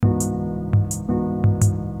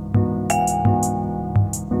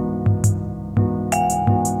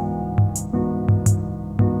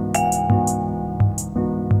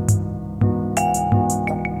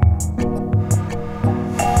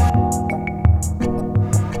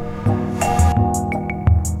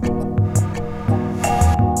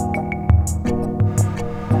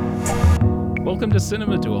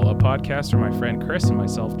Cinema Duel, a podcast where my friend Chris and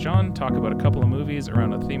myself, John, talk about a couple of movies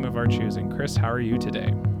around a theme of our choosing. Chris, how are you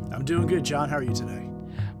today? I'm doing good, John. How are you today?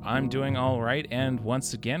 I'm doing all right, and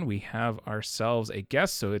once again, we have ourselves a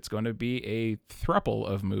guest, so it's going to be a throuple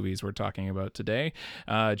of movies we're talking about today.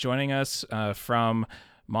 Joining us from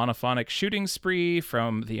Monophonic Shooting Spree,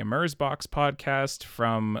 from the Immersbox podcast,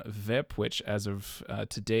 from VIP, which as of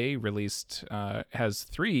today released has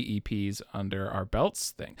 3 EPs under our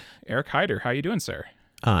belts. Eric Hyder, how you doing, sir?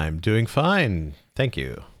 I'm doing fine, thank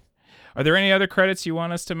you. Are there any other credits you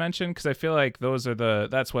want us to mention? Because I feel like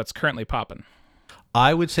that's what's currently popping.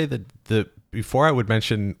 I would say that before I would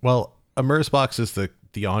mention, well, Immersbox is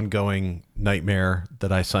the ongoing nightmare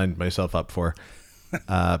that I signed myself up for.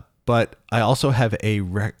 But I also have a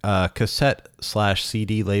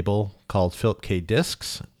cassette/CD label called Philip K.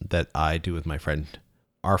 Discs that I do with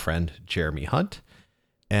our friend Jeremy Hunt.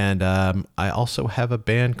 And I also have a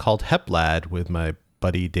band called Heplad with my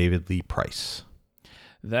buddy David Lee Price.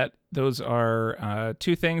 Those are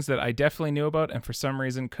 2 things that I definitely knew about and for some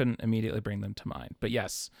reason couldn't immediately bring them to mind. But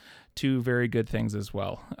yes, 2 very good things as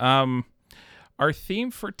well. Our theme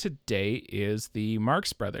for today is the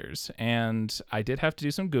Marx Brothers, and I did have to do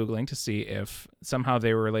some Googling to see if somehow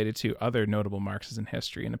they were related to other notable Marxes in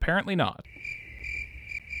history, and apparently not.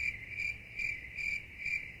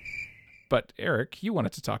 But Eric, you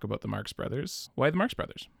wanted to talk about the Marx Brothers. Why the Marx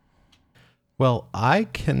Brothers? Well, I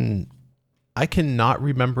cannot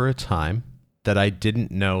remember a time that I didn't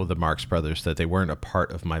know the Marx Brothers, that they weren't a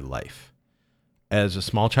part of my life. As a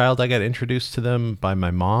small child, I got introduced to them by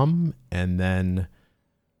my mom, and then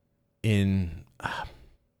I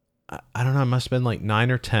don't know, it must have been like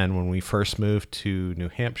 9 or 10 when we first moved to New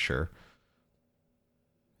Hampshire.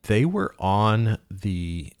 They were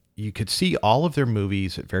you could see all of their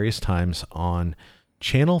movies at various times on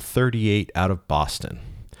Channel 38 out of Boston.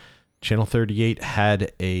 Channel 38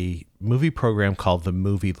 had a movie program called The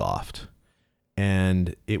Movie Loft.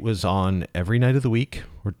 And it was on every night of the week,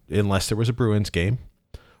 unless there was a Bruins game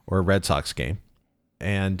or a Red Sox game.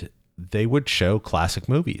 And they would show classic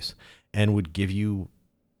movies and would give you,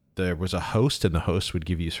 there was a host, and the host would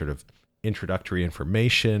give you sort of introductory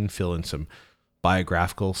information, fill in some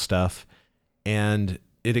biographical stuff. And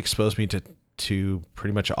it exposed me to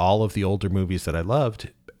pretty much all of the older movies that I loved,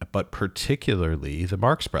 but particularly the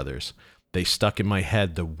Marx Brothers. They stuck in my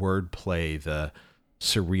head the wordplay, the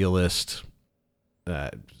surrealist,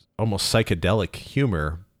 almost psychedelic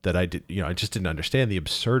humor that I just didn't understand the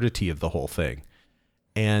absurdity of the whole thing.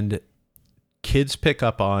 And kids pick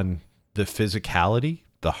up on the physicality,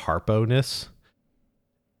 the harpo-ness.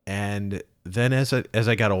 And then as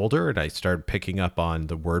I got older and I started picking up on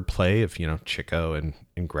the wordplay of, Chico and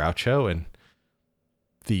Groucho and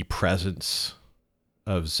the presence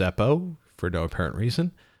of Zeppo for no apparent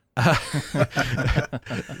reason,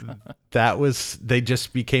 they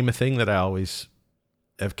just became a thing that I always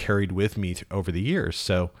have carried with me over the years.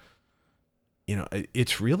 So,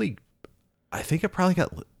 it's really, I think I probably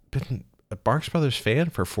been a Marx Brothers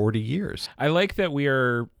fan for 40 years. I like that we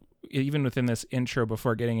are, even within this intro,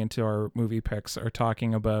 before getting into our movie picks, are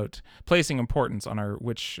talking about placing importance on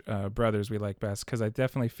which brothers we like best. Cause I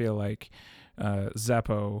definitely feel like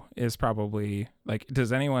Zeppo is probably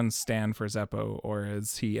does anyone stand for Zeppo, or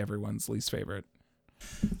is he everyone's least favorite?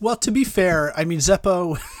 Well, to be fair, I mean,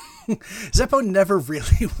 Zeppo never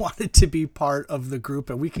really wanted to be part of the group,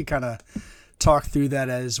 and we could kind of talk through that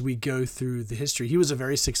as we go through the history. He was a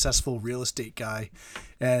very successful real estate guy,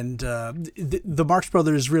 and the Marx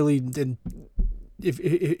Brothers really, and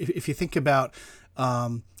if you think about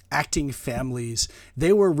acting families,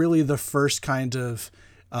 they were really the first kind of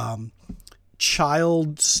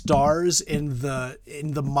child stars in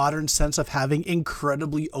the modern sense of having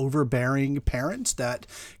incredibly overbearing parents that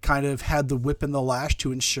kind of had the whip and the lash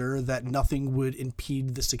to ensure that nothing would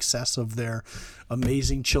impede the success of their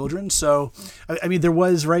amazing children. So, I mean, there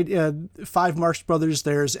was 5 Marx Brothers.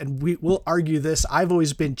 And we'll argue this. I've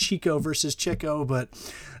always been Chico versus Chico, but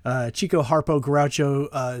Chico, Harpo,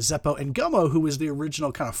 Groucho, Zeppo, and Gummo, who was the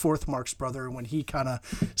original kind of 4th Marx brother. When he kind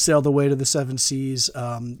of sailed away to the 7 seas,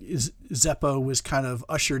 Zeppo was kind of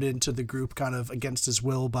ushered into the group kind of against his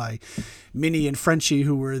will by Minnie and Frenchie,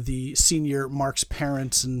 who were the senior Marx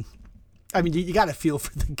parents. And I mean, you got to feel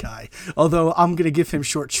for the guy. Although I'm going to give him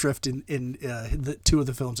short shrift in the two of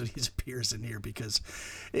the films that he appears in here, because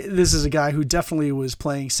this is a guy who definitely was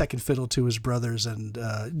playing second fiddle to his brothers and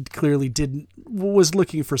clearly was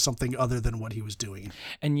looking for something other than what he was doing.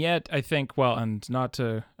 And yet, I think, well, and not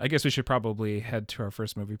to, I guess we should probably head to our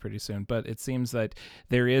first movie pretty soon, but it seems that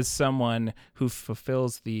there is someone who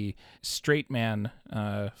fulfills the straight man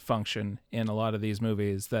function in a lot of these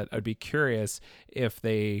movies that I'd be curious if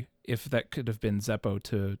that could have been Zeppo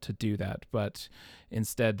to do that, but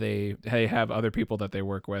instead they have other people that they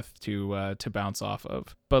work with to bounce off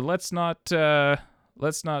of. But let's not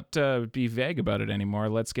be vague about it anymore.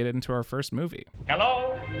 Let's get into our first movie.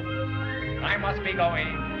 Hello, I must be going.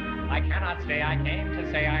 I cannot stay. I came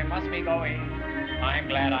to say I must be going. I'm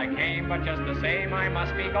glad I came, but just the same I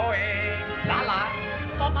must be going. La la.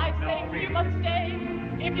 For my sake, you must stay.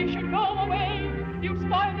 If you should go away, you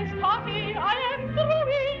spoil this party. I am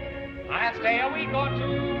through. I'll stay a week or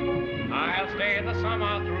two. I'll stay the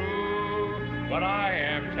summer through. But I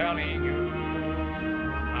am telling you,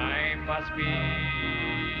 I must be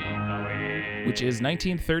away. Which is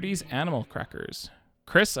 1930s Animal Crackers.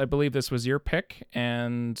 Chris, I believe this was your pick,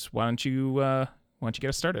 and why don't you get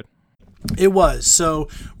us started? It was. So,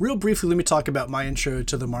 real briefly, let me talk about my intro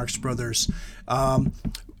to the Marx Brothers.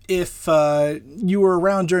 If you were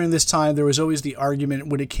around during this time, there was always the argument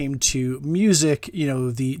when it came to music,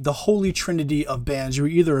 the holy trinity of bands. You were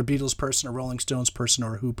either a Beatles person, a Rolling Stones person,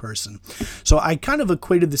 or a Who person. So I kind of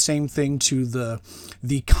equated the same thing to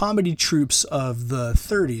the comedy troupes of the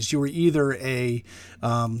 30s. You were either a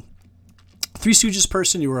Three Stooges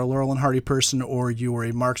person, you were a Laurel and Hardy person, or you were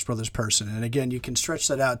a Marx Brothers person. And again, you can stretch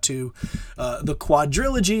that out to the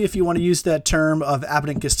quadrilogy, if you want to use that term, of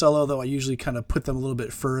Abbott and Costello, though I usually kind of put them a little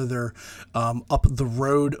bit further up the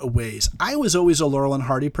road a ways. I was always a Laurel and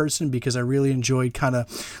Hardy person because I really enjoyed kind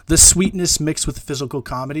of the sweetness mixed with the physical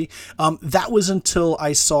comedy. That was until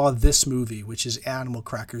I saw this movie, which is Animal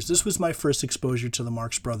Crackers. This was my first exposure to the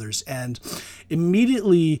Marx Brothers, and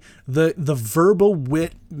immediately the verbal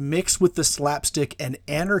wit mixed with the slapstick and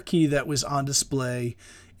anarchy that was on display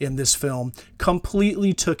in this film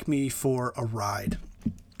completely took me for a ride.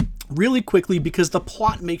 Really quickly, because the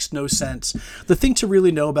plot makes no sense. The thing to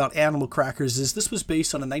really know about Animal Crackers is this was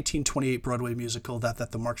based on a 1928 Broadway musical that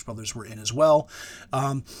the Marx Brothers were in as well.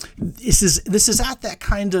 This is at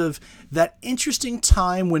that interesting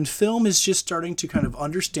time when film is just starting to kind of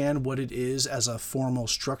understand what it is as a formal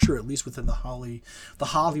structure, at least within the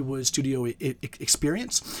Hollywood studio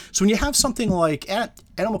experience. So when you have something like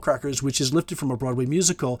Animal Crackers, which is lifted from a Broadway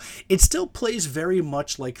musical, it still plays very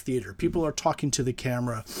much like theater. People are talking to the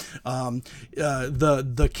camera.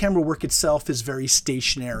 The camera work itself is very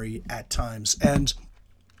stationary at times, and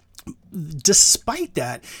despite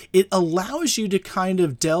that, it allows you to kind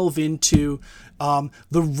of delve into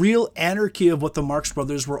the real anarchy of what the Marx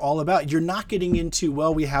Brothers were all about. You're not getting into,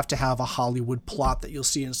 well, we have to have a Hollywood plot that you'll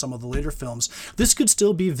see in some of the later films. This could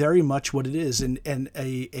still be very much what it is, and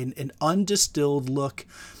an undistilled look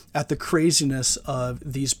at the craziness of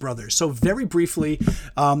these brothers. So very briefly,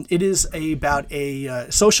 it is about a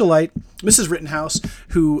socialite, Mrs. Rittenhouse,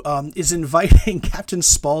 who is inviting Captain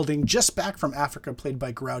Spaulding, just back from Africa, played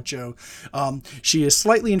by Groucho. She is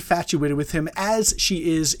slightly infatuated with him, as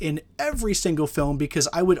she is in every single film, because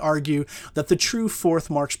I would argue that the true fourth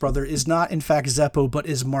Marx brother is not, in fact, Zeppo, but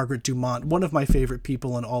is Margaret Dumont, one of my favorite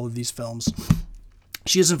people in all of these films.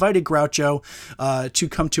 She has invited Groucho to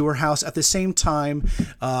come to her house. At the same time,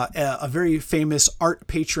 a very famous art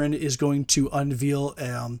patron is going to unveil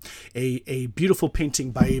a beautiful painting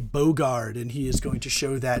by Bogart, and he is going to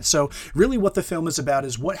show that. So really what the film is about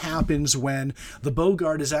is what happens when the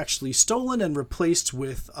Bogart is actually stolen and replaced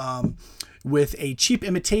with a cheap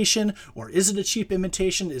imitation. Or is it a cheap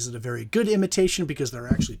imitation? Is it a very good imitation? Because there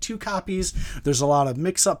are actually two copies. There's a lot of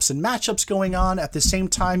mix-ups and matchups going on. At the same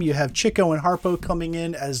time, you have Chico and Harpo coming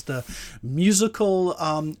in as the musical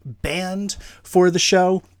band for the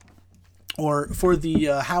show, or for the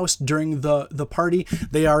house during the party.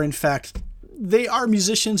 They are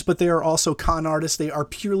musicians, but they are also con artists. They are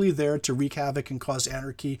purely there to wreak havoc and cause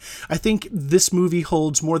anarchy. I think this movie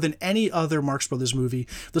holds more than any other Marx Brothers movie.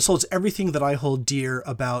 This holds everything that I hold dear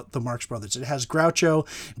about the Marx Brothers. It has Groucho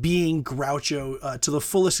being Groucho to the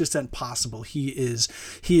fullest extent possible. He is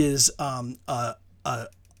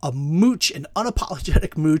a mooch, an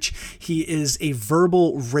unapologetic mooch. He is a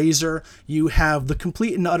verbal razor. You have the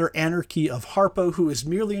complete and utter anarchy of Harpo, who is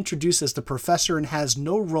merely introduced as the professor and has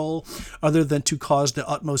no role other than to cause the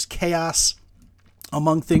utmost chaos.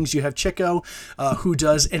 Among things, you have Chico, who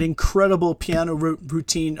does an incredible piano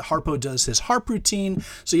routine. Harpo does his harp routine.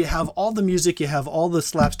 So you have all the music, you have all the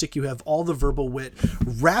slapstick, you have all the verbal wit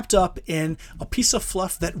wrapped up in a piece of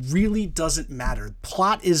fluff that really doesn't matter.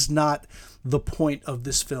 Plot is not the point of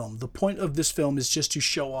this film. The point of this film is just to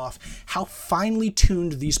show off how finely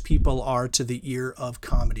tuned these people are to the ear of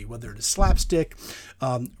comedy, whether it is slapstick,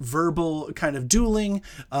 verbal kind of dueling,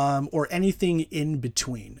 or anything in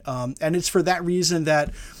between. And it's for that reason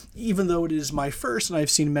that even though it is my first, and I've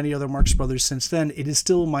seen many other Marx Brothers since then, it is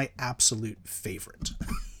still my absolute favorite.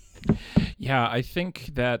 Yeah, I think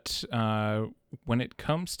that when it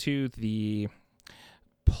comes to the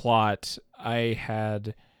plot,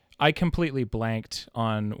 I completely blanked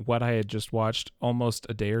on what I had just watched almost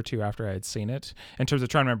a day or two after I had seen it, in terms of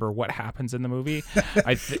trying to remember what happens in the movie.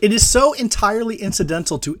 It is so entirely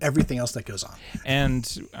incidental to everything else that goes on.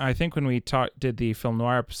 And I think when we did the film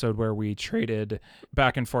noir episode where we traded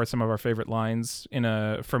back and forth some of our favorite lines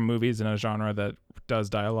from movies in a genre that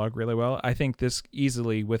does dialogue really well, I think this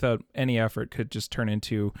easily, without any effort, could just turn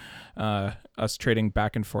into us trading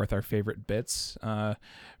back and forth our favorite bits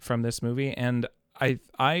from this movie. And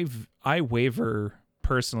I waver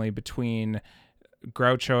personally between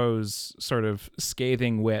Groucho's sort of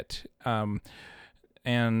scathing wit and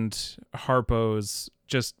Harpo's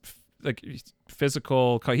just like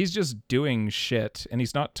physical. He's just doing shit and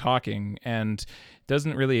he's not talking and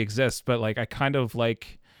doesn't really exist. But like, I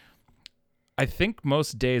think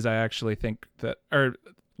most days I actually think that,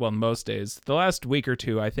 most days, the last week or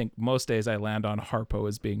two, I think most days I land on Harpo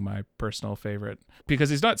as being my personal favorite because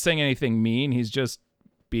he's not saying anything mean. He's just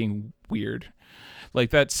being weird.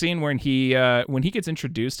 Like that scene when he gets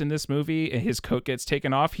introduced in this movie and his coat gets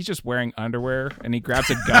taken off, he's just wearing underwear and he grabs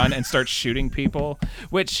a gun and starts shooting people,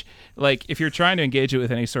 which, like, if you're trying to engage it with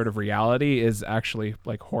any sort of reality, is actually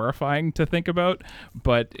like horrifying to think about.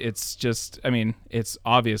 But it's just, I mean, it's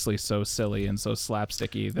obviously so silly and so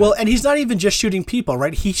slapsticky. Well, and he's not even just shooting people,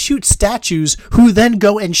 right? He shoots statues who then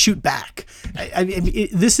go and shoot back. I mean,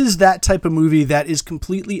 this is that type of movie that is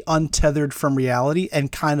completely untethered from reality and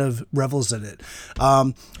kind of revels in it.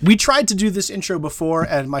 We tried to do this intro before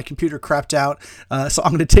and my computer crapped out. So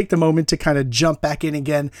I'm going to take the moment to kind of jump back in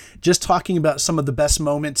again, just talking about some of the best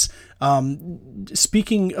moments.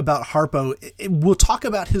 Speaking about Harpo, we'll talk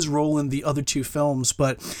about his role in the other two films,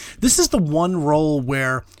 but this is the one role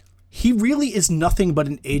where he really is nothing but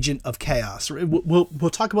an agent of chaos. We'll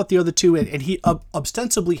talk about the other two, and he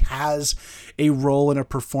ostensibly has a role and a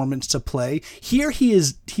performance to play. Here he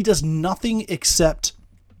does nothing except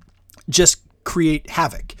just create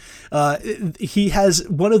havoc. He has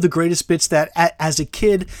one of the greatest bits that as a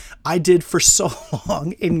kid I did for so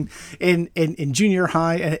long in junior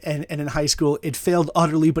high and in high school. It failed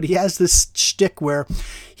utterly, but he has this shtick where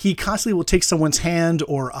he constantly will take someone's hand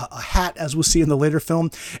or a hat, as we'll see in the later film,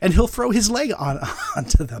 and he'll throw his leg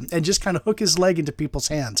onto them and just kind of hook his leg into people's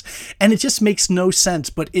hands. And it just makes no sense,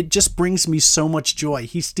 but it just brings me so much joy.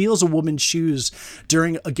 He steals a woman's shoes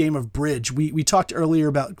during a game of bridge. We talked earlier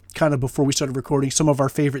about, kind of before we started recording, some of our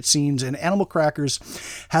favorite scenes, and Animal Crackers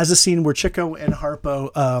has a scene where Chico and Harpo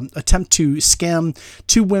attempt to scam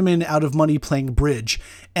two women out of money playing bridge.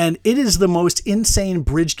 And it is the most insane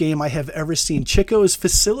bridge game I have ever seen. Chico's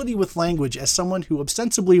facility with language, as someone who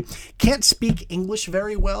ostensibly can't speak English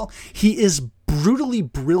very well, he is brutally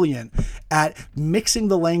brilliant at mixing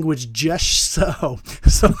the language just so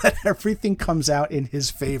that everything comes out in his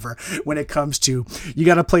favor when it comes to, you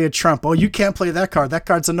got to play a trump. Oh, you can't play that card. That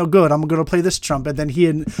card's no good. I'm going to play this trump. And then he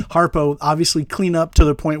and Harpo obviously clean up to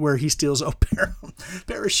the point where he steals a pair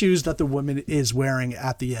of shoes that the woman is wearing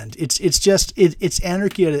at the end. It's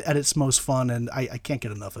anarchy at its most fun, and I can't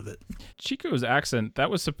get enough of it. Chico's accent, that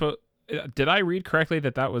was supposed... Did I read correctly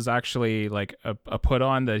that was actually like a put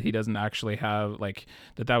on, that he doesn't actually have, like,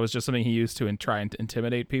 that was just something he used to try and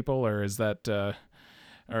intimidate people, or is that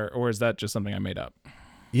or is that just something I made up?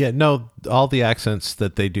 Yeah, no, all the accents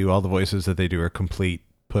that they do, all the voices that they do are complete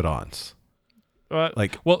put-ons.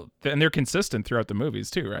 And they're consistent throughout the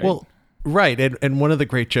movies too, right? Well, right, and one of the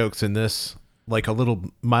great jokes in this, like a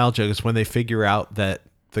little mild joke, is when they figure out that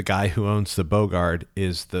the guy who owns the Bogard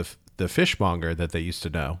is the fishmonger that they used to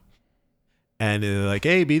know. And they're like,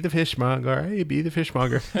 hey, be the fishmonger. Hey, be the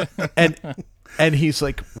fishmonger. and he's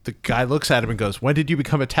like, the guy looks at him and goes, when did you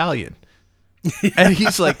become Italian? Yeah. And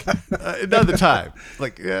he's like, another time.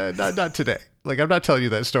 Like, not today. Like, I'm not telling you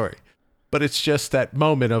that story. But it's just that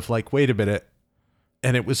moment of like, wait a minute.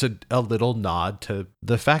 And it was a little nod to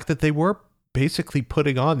the fact that they were basically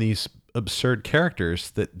putting on these absurd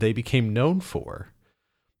characters that they became known for.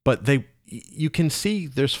 But you can see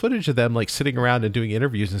there's footage of them like sitting around and doing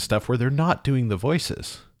interviews and stuff where they're not doing the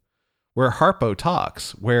voices, where Harpo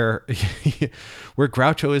talks, where where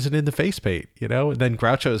Groucho isn't in the face paint, you know? And then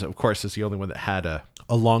Groucho is, of course, is the only one that had a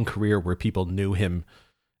long career where people knew him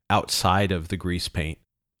outside of the grease paint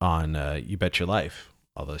on You Bet Your Life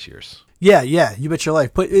all those years. Yeah, You Bet Your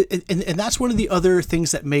Life. But and that's one of the other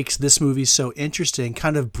things that makes this movie so interesting,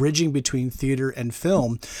 kind of bridging between theater and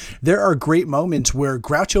film. There are great moments where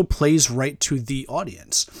Groucho plays right to the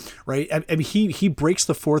audience, right? I mean, he breaks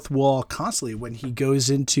the fourth wall constantly when he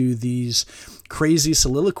goes into these crazy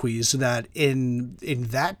soliloquies that in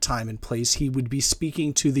that time and place he would be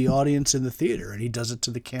speaking to the audience in the theater, and he does it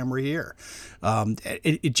to the camera here.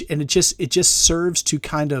 It just serves to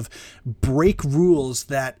kind of break rules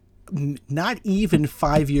that not even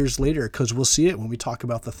 5 years later, because we'll see it when we talk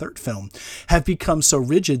about the third film, have become so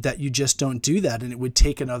rigid that you just don't do that. And it would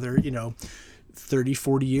take another, 30,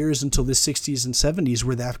 40 years until the 60s and 70s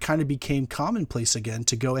where that kind of became commonplace again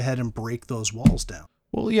to go ahead and break those walls down.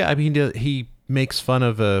 Well, yeah, I mean, he makes fun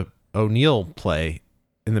of a O'Neill play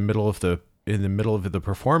in the middle of the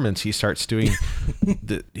performance. He starts doing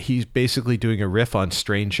he's basically doing a riff on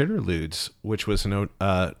Strange Interludes, which was an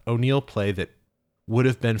O'Neill play that would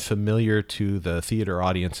have been familiar to the theater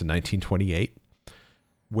audience in 1928,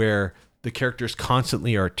 where the characters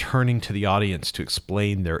constantly are turning to the audience to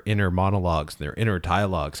explain their inner monologues, their inner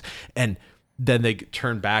dialogues. And then they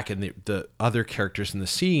turn back and the other characters in the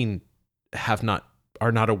scene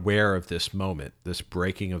are not aware of this moment, this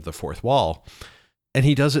breaking of the fourth wall. And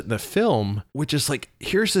he does it in the film, which is like,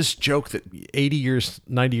 here's this joke that 80 years,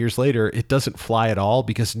 90 years later, it doesn't fly at all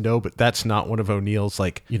because but that's not one of O'Neill's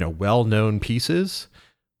well-known pieces,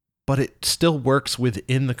 but it still works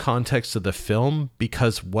within the context of the film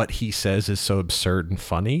because what he says is so absurd and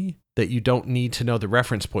funny that you don't need to know the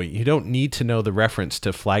reference point. You don't need to know the reference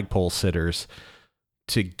to flagpole sitters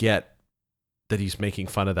to get that he's making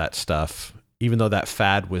fun of that stuff, even though that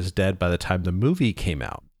fad was dead by the time the movie came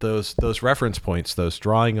out. Those reference points, those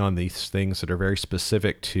drawing on these things that are very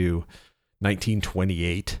specific to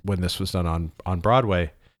 1928 when this was done on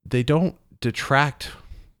Broadway, they don't detract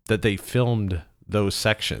that they filmed those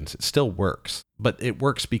sections. It still works, but it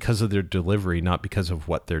works because of their delivery, not because of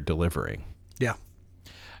what they're delivering. Yeah.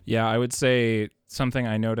 Yeah, I would say something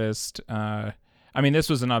I noticed, this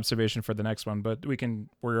was an observation for the next one, but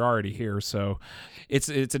we're already here. So it's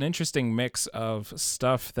an interesting mix of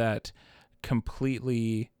stuff that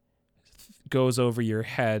completely goes over your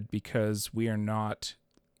head because we are not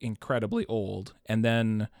incredibly old, and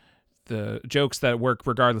then the jokes that work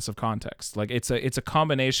regardless of context. Like it's a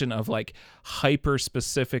combination of like hyper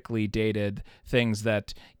specifically dated things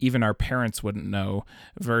that even our parents wouldn't know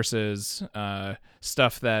versus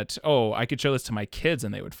stuff that, I could show this to my kids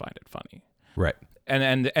and they would find it funny. Right.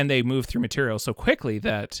 And they move through material so quickly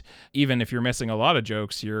that even if you're missing a lot of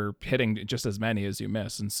jokes, you're hitting just as many as you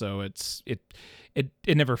miss. And so it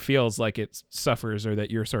never feels like it suffers or that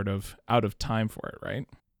you're sort of out of time for it, right?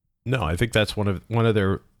 No, I think that's one of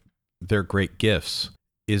their great gifts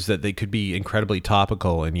is that they could be incredibly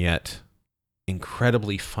topical and yet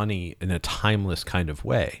incredibly funny in a timeless kind of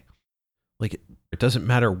way. Like it doesn't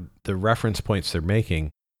matter the reference points they're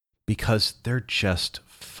making because they're just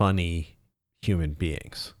funny human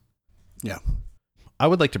beings. Yeah. I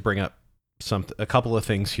would like to bring up a couple of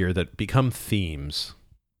things here that become themes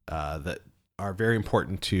that are very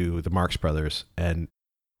important to the Marx Brothers, and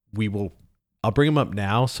I'll bring them up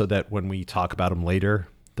now so that when we talk about them later,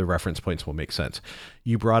 the reference points will make sense.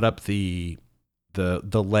 You brought up the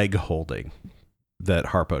leg holding that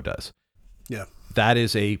Harpo does. Yeah. That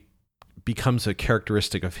becomes a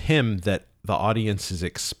characteristic of him that the audiences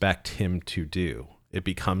expect him to do. It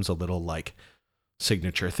becomes a little like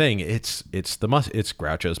signature thing. It's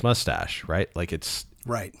Groucho's mustache, right? Like it's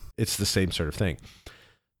right. It's the same sort of thing.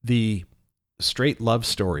 The straight love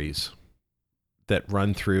stories that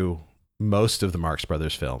run through most of the Marx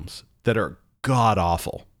Brothers films that are god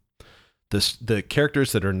awful. The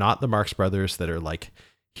characters that are not the Marx Brothers that are like,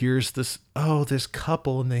 here's this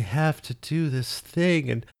couple and they have to do this thing,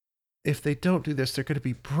 and if they don't do this, they're going to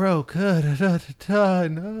be broke.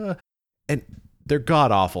 And they're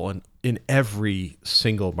god awful in every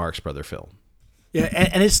single Marx Brother film. Yeah,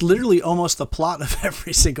 and it's literally almost the plot of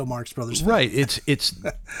every single Marx Brothers film. Right. It's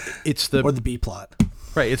the or the B plot.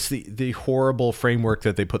 Right. It's the horrible framework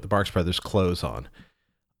that they put the Marx Brothers clothes on.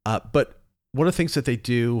 But one of the things that they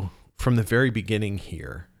do from the very beginning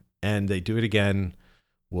here, and they do it again,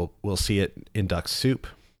 we'll see it in Duck Soup,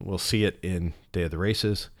 we'll see it in Day of the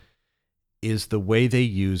Races, is the way they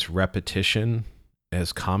use repetition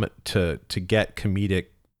as to get comedic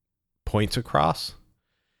points across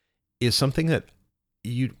is something that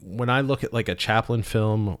when I look at like a Chaplin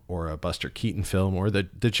film or a Buster Keaton film or the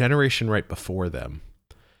generation right before them,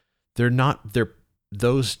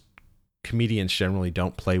 those comedians generally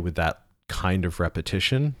don't play with that kind of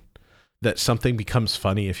repetition, that something becomes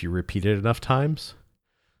funny if you repeat it enough times.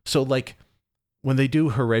 So like when they do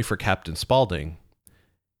Hooray for Captain Spaulding,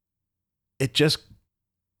 it just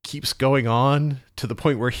keeps going on to the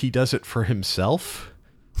point where he does it for himself.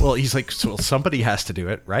 Well, he's like, so somebody has to do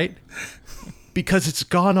it, right? Because it's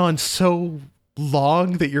gone on so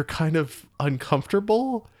long that you're kind of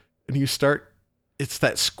uncomfortable and it's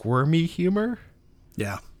that squirmy humor.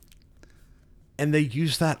 Yeah. And they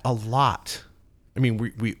use that a lot. I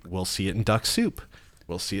mean, we'll see it in Duck Soup.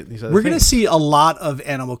 We'll see it in these other We're going to things. see a lot of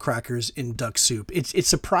animal crackers in Duck Soup. It's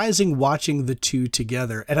surprising watching the two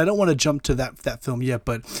together. And I don't want to jump to that film yet,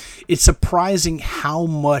 but it's surprising how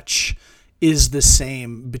much is the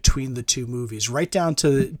same between the two movies, right down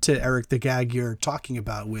to Eric, the gag you're talking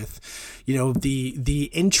about with, the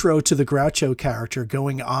intro to the Groucho character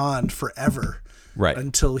going on forever. Right.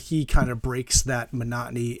 Until he kind of breaks that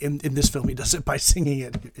monotony. In this film, he does it by singing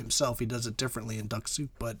it himself. He does it differently in Duck Soup,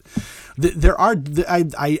 but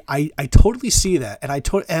I totally see that,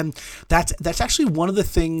 and that's actually one of the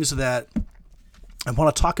things that I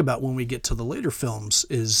want to talk about when we get to the later films.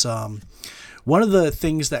 Is one of the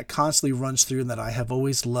things that constantly runs through and that I have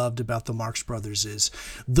always loved about the Marx Brothers is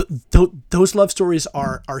those love stories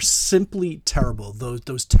are simply terrible.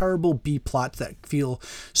 Those terrible B plots that feel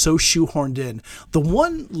so shoehorned in. The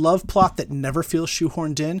one love plot that never feels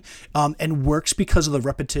shoehorned in and works because of the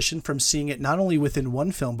repetition from seeing it not only within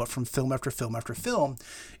one film but from film after film after film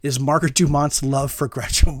is Margaret Dumont's love for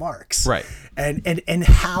Groucho Marx. Right. And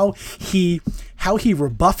how he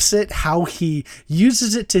rebuffs it, how he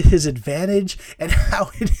uses it to his advantage, and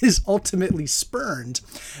how it is ultimately spurned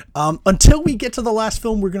until we get to the last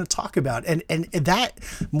film we're going to talk about. And that,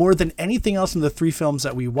 more than anything else in the three films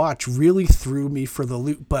that we watch, really threw me for the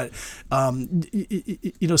loop. But,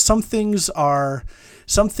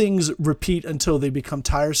 some things repeat until they become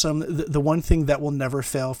tiresome. The one thing that will never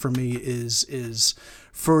fail for me is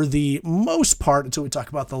for the most part, until we talk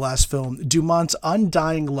about the last film, Dumont's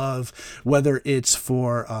undying love, whether it's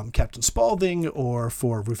for Captain Spaulding or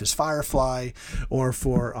for Rufus Firefly or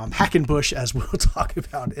for Hackenbush, as we'll talk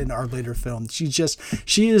about in our later film.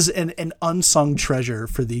 She is an unsung treasure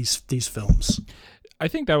for these films. I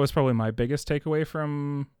think that was probably my biggest takeaway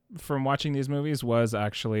from watching these movies was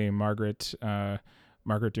actually Margaret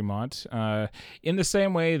Dumont. In the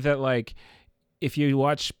same way that, like, if you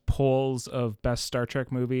watch polls of best Star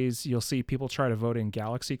Trek movies, you'll see people try to vote in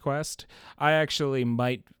Galaxy Quest. I actually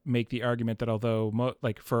might make the argument that although,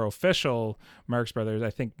 for official Marx Brothers, I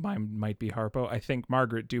think mine might be Harpo. I think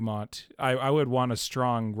Margaret Dumont, I would want a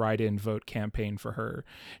strong write-in vote campaign for her.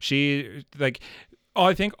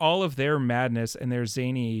 I think all of their madness and their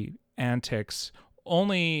zany antics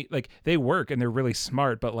only, they work and they're really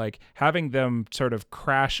smart, but having them sort of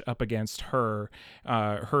crash up against her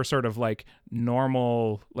sort of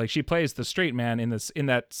normal, she plays the straight man in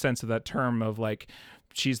that sense of that term of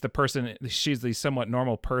she's the somewhat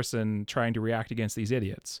normal person trying to react against these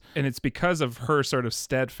idiots. And it's because of her sort of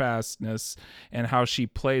steadfastness and how she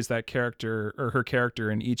plays that character, or her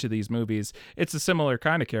character in each of these movies. It's a similar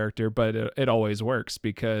kind of character, but it always works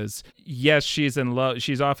because yes, she's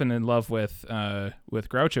often in love with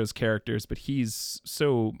Groucho's characters, but he's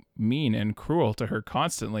so mean and cruel to her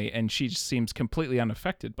constantly, and she just seems completely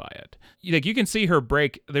unaffected by it. You can see her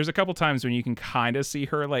break. There's a couple times when you can kind of see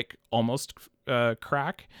her almost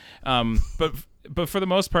crack, but for the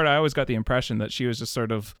most part I always got the impression that she was just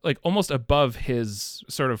sort of almost above his,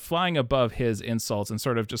 sort of flying above his insults and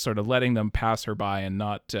sort of letting them pass her by and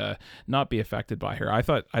not be affected by her. I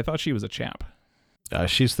thought she was a champ.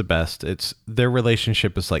 She's the best. Their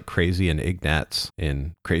relationship is like Crazy and Ignatz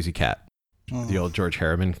in Crazy Cat, the old George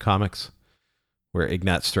Harriman comics, where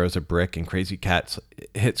Ignatz throws a brick and Crazy Cat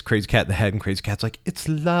hits Crazy Cat in the head, and Crazy Cat's like, "It's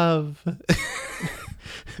love."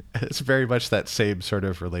 It's very much that same sort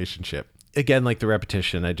of relationship. Again, the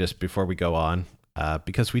repetition, before we go on,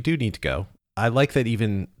 because we do need to go, I like that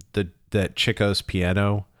even that Chico's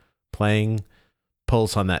piano playing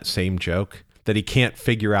pulls on that same joke, that he can't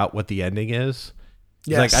figure out what the ending is.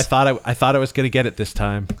 Yes. I thought I was going to get it this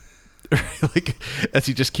time. As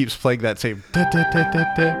he just keeps playing that same. I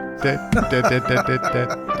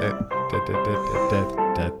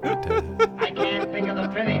can't think of the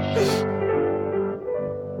finish.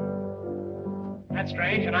 That's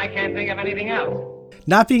strange, and I can't think of anything else.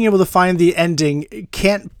 Not being able to find the ending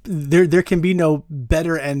there can be no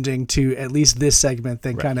better ending to at least this segment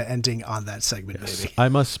than kind of ending on that segment, maybe. I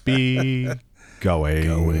must be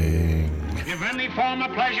Going. If any form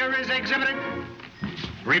of pleasure is exhibited,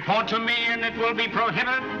 report to me and it will be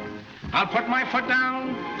prohibited. I'll put my foot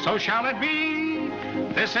down, so shall it be.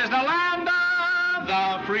 This is the land of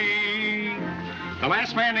the free. The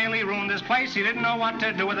last man nearly ruined this place. He didn't know what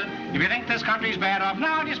to do with it. If you think this country's bad off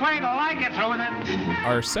now, just wait till I get through with it.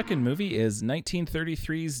 Our second movie is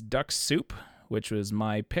 1933's Duck Soup, which was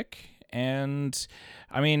my pick. And,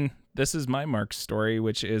 I mean, this is my Mark's story,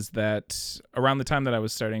 which is that around the time that I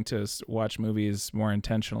was starting to watch movies more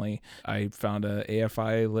intentionally, I found a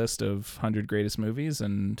AFI list of 100 greatest movies,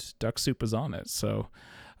 and Duck Soup was on it. So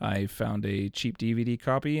I found a cheap DVD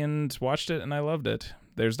copy and watched it, and I loved it.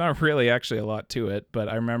 There's not really actually a lot to it, but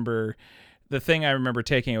I remember the thing I remember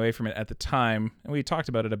taking away from it at the time, and we talked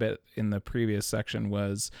about it a bit in the previous section,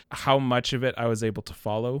 was how much of it I was able to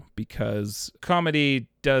follow, because comedy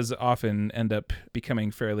does often end up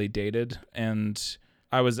becoming fairly dated, and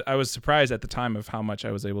I was surprised at the time of how much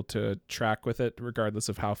I was able to track with it, regardless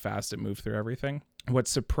of how fast it moved through everything. What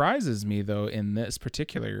surprises me, though, in this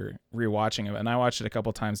particular rewatching of it, and I watched it a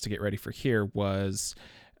couple times to get ready for here, was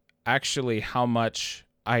actually how much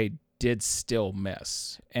I did still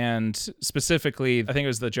miss. And specifically, I think it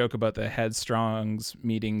was the joke about the Headstrongs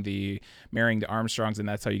marrying the Armstrongs, and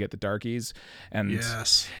that's how you get the darkies. And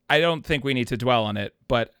Yes. I don't think we need to dwell on it,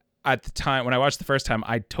 but at the time when I watched the first time,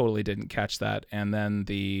 I totally didn't catch that. And then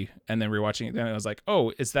rewatching it, then I was like,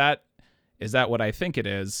 oh, is that what I think it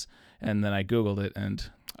is? And then I Googled it, and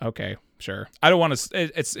okay, sure. I don't want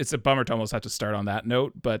to. It's a bummer to almost have to start on that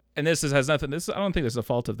note, but I don't think this is a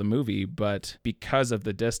fault of the movie, but because of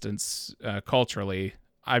the distance culturally,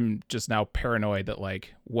 I'm just now paranoid that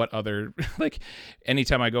what other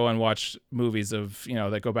anytime I go and watch movies of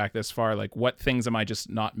that go back this far, what things am I just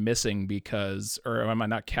not missing or am I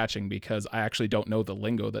not catching because I actually don't know the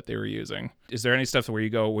lingo that they were using? Is there any stuff where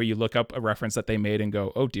you look up a reference that they made and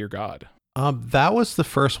go, oh dear God? That was the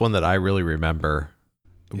first one that I really remember.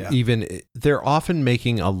 Yeah. Even they're often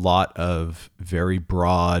making a lot of very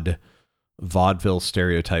broad vaudeville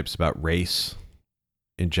stereotypes about race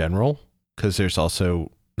in general, because there's also,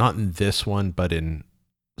 not in this one, but in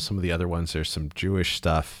some of the other ones, there's some Jewish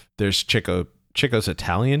stuff. There's Chico's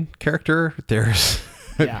Italian character. There's,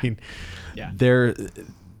 Yeah. I mean, Yeah.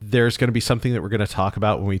 there's going to be something that we're going to talk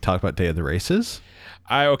about when we talk about Day of the Races.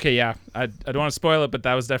 I don't want to spoil it, but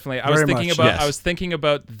that was definitely I was thinking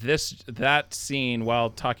about that scene while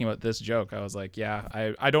talking about this joke. I was like,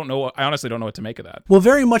 yeah, I don't know. I honestly don't know what to make of that. Well,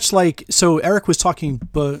 very much so Eric was talking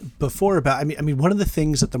before about, I mean, one of the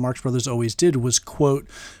things that the Marx Brothers always did was quote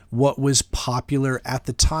what was popular at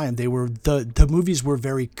the time. They were, the movies were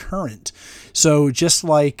very current. So just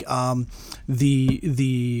like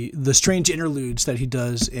the strange interludes that he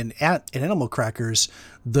does in Animal Crackers,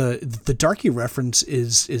 the darky reference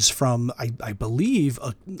is from I believe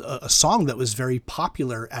a song that was very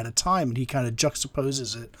popular at a time, and he kind of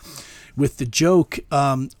juxtaposes it with the joke,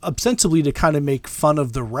 ostensibly to kind of make fun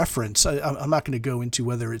of the reference. I'm not going to go into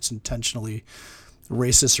whether it's intentionally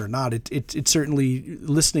racist or not. It certainly,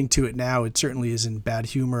 listening to it now, it certainly is in bad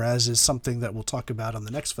humor, as is something that we'll talk about on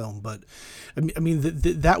the next film. But I mean,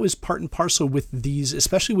 that was part and parcel with these,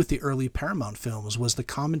 especially with the early Paramount films, was the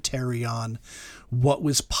commentary on what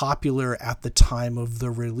was popular at the time of the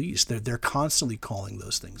release. They're constantly calling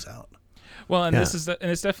those things out. Well, and it's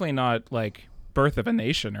definitely not like Birth of a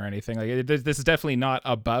Nation or anything. This is definitely not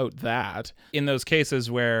about that. In those cases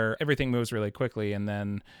where everything moves really quickly, and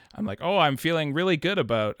then I'm like, oh, I'm feeling really good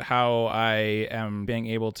about how I am being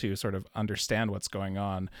able to sort of understand what's going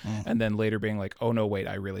on, and then later being like, oh no, wait,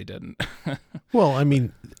 I really didn't. Well, I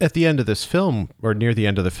mean, at the end of this film, or near the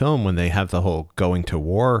end of the film, when they have the whole going to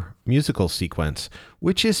war musical sequence,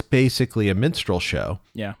 which is basically a minstrel show.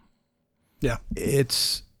 Yeah.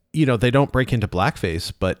 It's, they don't break into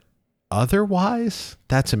blackface, but otherwise,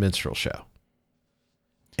 that's a minstrel show.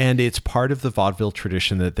 And it's part of the vaudeville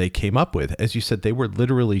tradition that they came up with. As you said, they were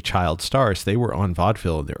literally child stars. They were on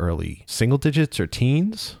vaudeville in the early single digits or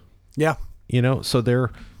teens. Yeah. So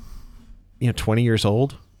they're 20 years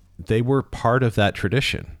old. They were part of that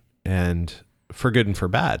tradition, and for good and for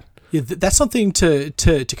bad. Yeah, that's something to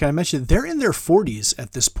kind of mention. They're in their 40s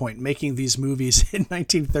at this point, making these movies in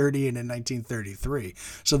 1930 and in 1933.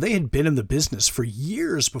 So they had been in the business for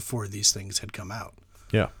years before these things had come out.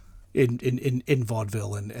 Yeah. In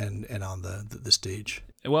vaudeville and on the stage.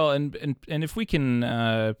 Well, and if we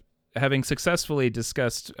can, having successfully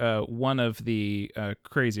discussed one of the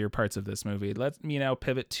crazier parts of this movie, let me now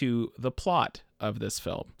pivot to the plot of this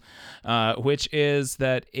film, which is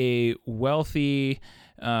that a wealthy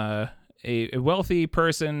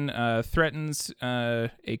person threatens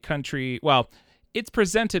a country. Well, it's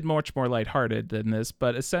presented much more lighthearted than this,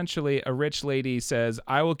 but essentially a rich lady says,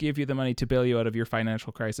 I will give you the money to bail you out of your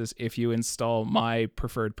financial crisis if you install my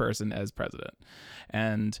preferred person as president.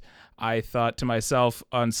 And I thought to myself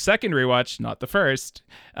on second rewatch, not the first,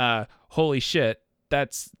 holy shit,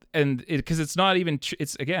 because it's not even,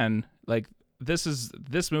 it's again, like,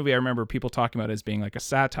 this movie I remember people talking about as being like a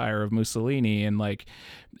satire of Mussolini, and like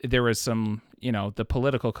there was some, the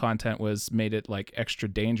political content made it like extra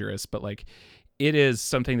dangerous, but like it is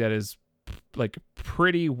something that is like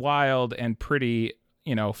pretty wild and pretty,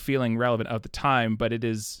 feeling relevant at the time, but it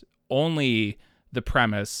is only the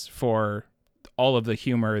premise for all of the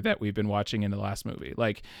humor that we've been watching in the last movie.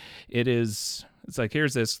 Like it's like,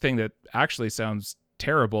 here's this thing that actually sounds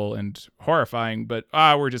terrible and horrifying, but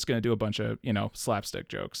we're just going to do a bunch of, slapstick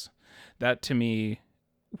jokes. That to me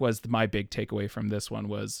was my big takeaway from this one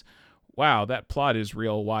was, wow, that plot is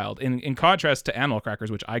real wild. In contrast to Animal Crackers,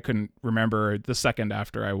 which I couldn't remember the second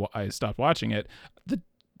after I stopped watching it. The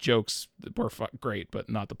jokes were great, but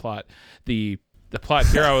not the plot. The plot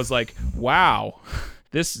here, I was like, wow,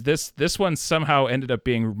 this one somehow ended up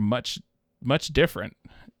being much, much different,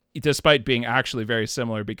 despite being actually very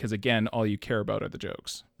similar, because again, all you care about are the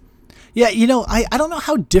jokes. Yeah, I don't know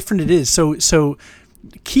how different it is. So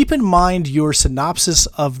keep in mind your synopsis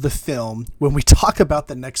of the film when we talk about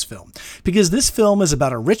the next film, because this film is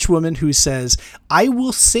about a rich woman who says, I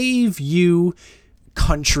will save you,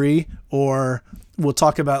 country, or we'll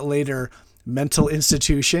talk about later, mental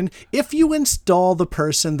institution, if you install the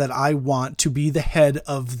person that I want to be the head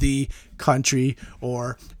of the country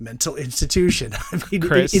or mental institution. I mean,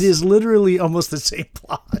 Chris, it is literally almost the same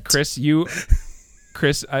plot.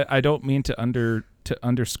 Chris, I don't mean to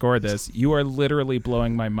underscore this. You are literally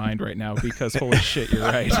blowing my mind right now, because holy shit, you're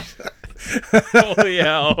right. Holy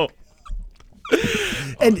hell.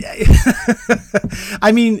 And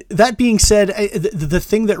I mean, that being said, the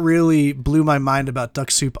thing that really blew my mind about Duck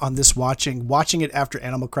Soup on this watching it after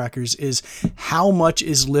Animal Crackers is how much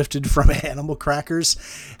is lifted from Animal Crackers,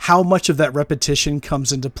 how much of that repetition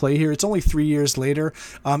comes into play here. It's only 3 years later,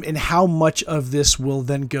 and how much of this will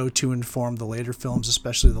then go to inform the later films,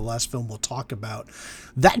 especially the last film we'll talk about.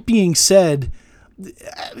 That being said,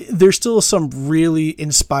 there's still some really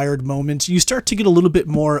inspired moments. You start to get a little bit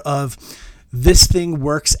more of this thing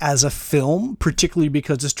works as a film, particularly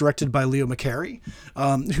because it's directed by Leo McCarey,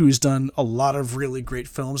 who's done a lot of really great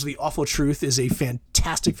films. The Awful Truth is a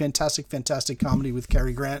fantastic comedy with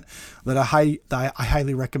Cary Grant that I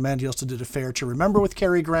highly recommend. He also did A Fair to Remember with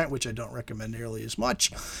Cary Grant, which I don't recommend nearly as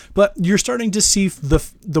much. But you're starting to see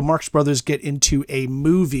the Marx Brothers get into a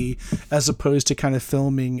movie as opposed to kind of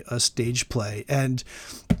filming a stage play. And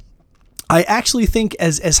I actually think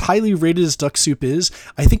as highly rated as Duck Soup is,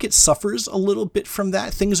 I think it suffers a little bit from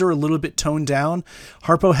that. Things are a little bit toned down.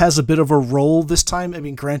 Harpo has a bit of a role this time. I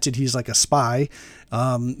mean, granted, he's like a spy,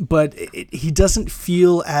 but he doesn't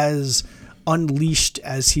feel as unleashed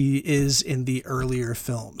as he is in the earlier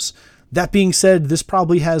films. That being said, this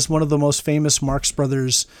probably has one of the most famous Marx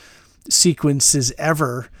Brothers sequences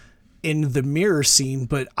ever in the mirror scene,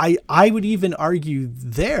 but I would even argue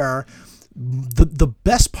there, the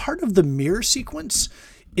best part of the mirror sequence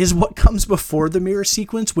is what comes before the mirror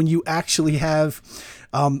sequence, when you actually have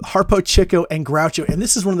Harpo, Chico, and Groucho. And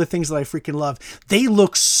this is one of the things that I freaking love. They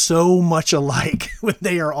look so much alike when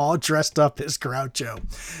they are all dressed up as Groucho.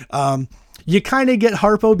 You kind of get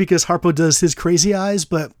Harpo because Harpo does his crazy eyes,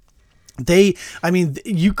 but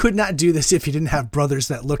you could not do this if you didn't have brothers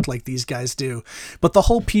that looked like these guys do. But the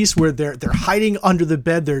whole piece where they're hiding under the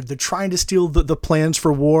bed, they're trying to steal the plans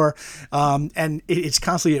for war, and it's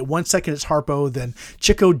constantly at 1 second it's Harpo, then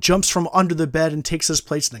Chico jumps from under the bed and takes his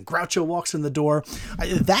place, and then Groucho walks in the door.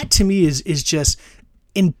 That to me is just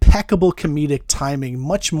impeccable comedic timing,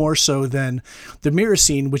 much more so than the mirror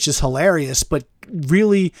scene, which is hilarious, but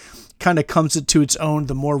really kind of comes to its own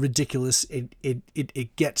the more ridiculous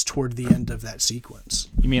it gets toward the end of that sequence.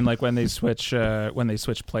 You mean like when they switch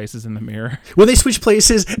places in the mirror? When they switch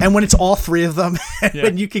places, and when it's all three of them, and Yeah.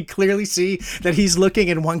 when you can clearly see that he's looking,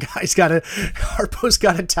 and one guy's Harpo's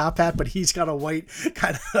got a top hat, but he's got a white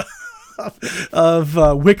kind of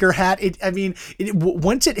wicker hat.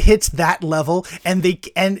 Once it hits that level, and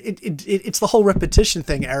it's the whole repetition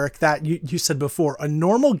thing, Eric, that you said before. A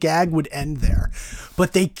normal gag would end there,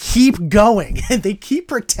 but they keep going and they keep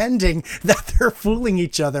pretending that they're fooling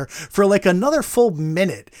each other for like another full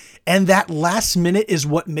minute, and that last minute is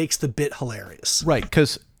what makes the bit hilarious. Right,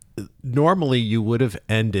 because normally you would have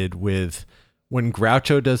ended with when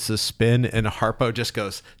Groucho does the spin and Harpo just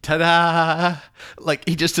goes, ta-da! Like,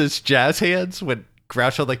 he just does jazz hands. When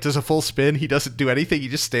Groucho, like, does a full spin, he doesn't do anything. He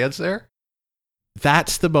just stands there.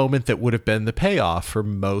 that's the moment that would have been the payoff for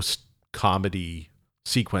most comedy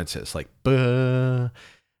sequences. Like, but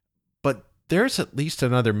there's at least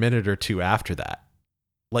another minute or two after that.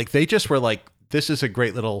 Like, they just were like, this is a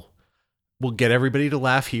great little, we'll get everybody to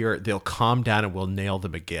laugh here. They'll calm down and we'll nail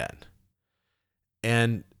them again.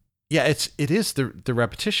 And yeah, it is the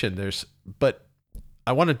repetition. But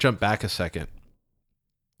I want to jump back a second.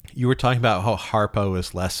 You were talking about how Harpo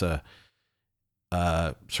is less a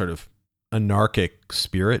sort of anarchic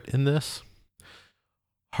spirit in this.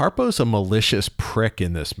 Harpo's a malicious prick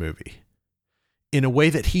in this movie in a way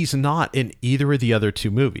that he's not in either of the other two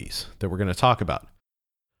movies that we're going to talk about.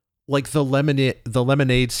 Like the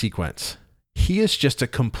lemonade sequence. He is just a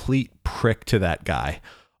complete prick to that guy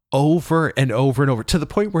over and over and over, to the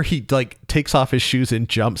point where he like takes off his shoes and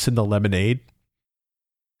jumps in the lemonade.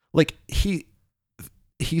 Like he's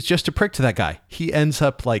just a prick to that guy. He ends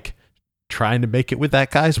up like trying to make it with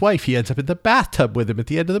that guy's wife. He ends up in the bathtub with him at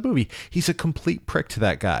the end of the movie. He's a complete prick to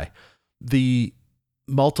that guy. The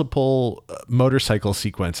multiple motorcycle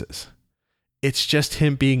sequences, it's just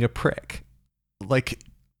him being a prick. Like,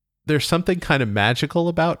 there's something kind of magical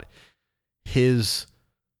about his,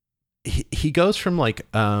 he goes from like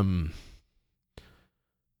an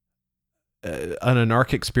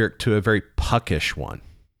anarchic spirit to a very puckish one.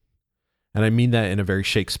 And I mean that in a very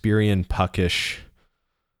Shakespearean puckish,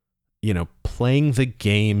 playing the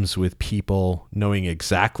games with people, knowing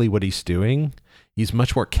exactly what he's doing. He's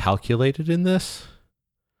much more calculated in this.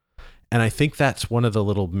 And I think that's one of the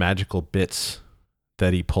little magical bits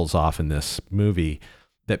that he pulls off in this movie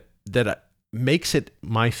that makes it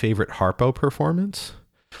my favorite Harpo performance.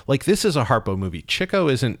 Like, this is a Harpo movie. Chico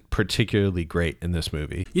isn't particularly great in this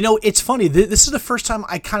movie. It's funny. This is the first time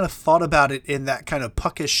I kind of thought about it in that kind of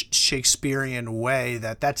puckish Shakespearean way.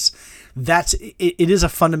 It is a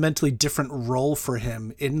fundamentally different role for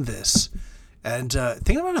him in this. And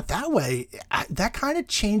thinking about it that way, that kind of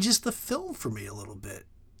changes the film for me a little bit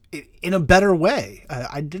in a better way.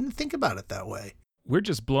 I didn't think about it that way. We're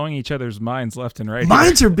just blowing each other's minds left and right.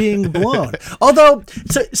 Minds are being blown. Although,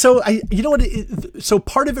 so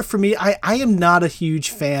part of it for me, I am not a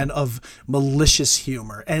huge fan of malicious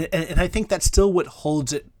humor, and I think that's still what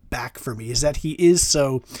holds it back for me, is that he is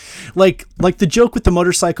so, like the joke with the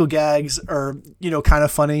motorcycle gags are, kind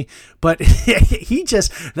of funny, but he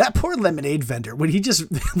just, that poor lemonade vendor, when he just,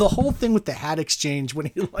 the whole thing with the hat exchange, when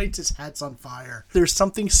he lights his hats on fire, there's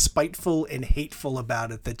something spiteful and hateful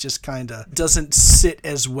about it that just kind of doesn't sit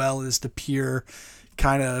as well as the pure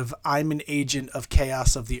kind of I'm an agent of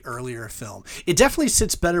chaos of the earlier film. It definitely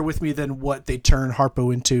sits better with me than what they turn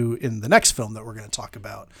Harpo into in the next film that we're going to talk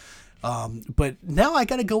about. But now I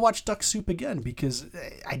got to go watch Duck Soup again, because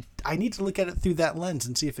I need to look at it through that lens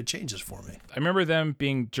and see if it changes for me. I remember them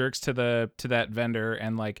being jerks to that vendor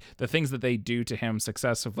and like the things that they do to him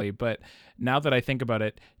successively. But now that I think about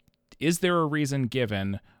it, is there a reason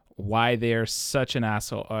given why they're such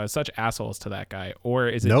assholes to that guy, or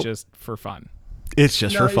is it just for fun? It's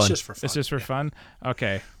just for fun. It's just for fun. It's just for fun.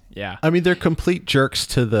 Okay, yeah. I mean, they're complete jerks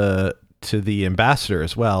to the ambassador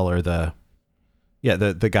as well, or the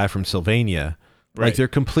guy from Sylvania. Right. Like, they're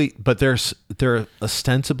complete, but they're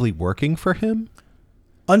ostensibly working for him.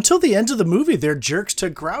 Until the end of the movie, they're jerks to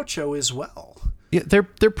Groucho as well. Yeah, they're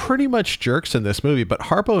pretty much jerks in this movie, but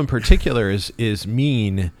Harpo in particular is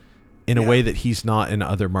mean in a way that he's not in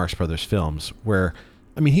other Marx Brothers films, where,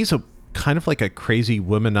 I mean, he's a kind of like a crazy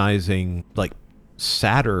womanizing, like,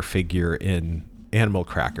 satyr figure in Animal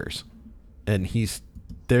Crackers. And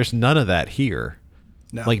there's none of that here.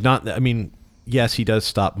 No. Like, not, I mean, yes, he does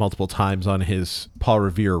stop multiple times on his Paul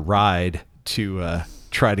Revere ride to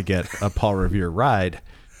try to get a Paul Revere ride,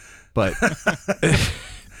 but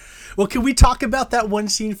well, can we talk about that one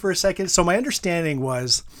scene for a second? So my understanding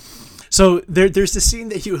was, so there's the scene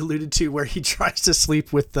that you alluded to where he tries to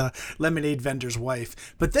sleep with the lemonade vendor's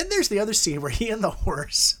wife, but then there's the other scene where he and the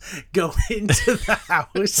horse go into the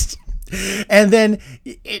house, and then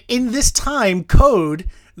in this time code,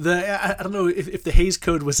 I don't know if the Hays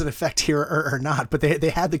Code was in effect here or not, but they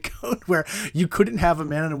had the code where you couldn't have a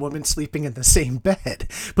man and a woman sleeping in the same bed.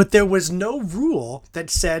 But there was no rule that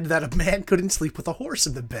said that a man couldn't sleep with a horse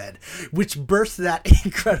in the bed, which birthed that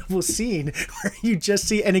incredible scene where you just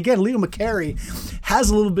see, and again, Leo McCarey has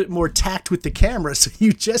a little bit more tact with the camera, so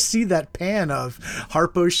you just see that pan of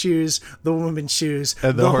Harpo's shoes, the woman's shoes,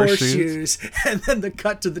 and the horse shoes, and then the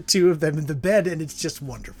cut to the two of them in the bed, and it's just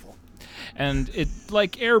wonderful. And it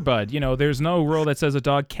like Air Bud, there's no rule that says a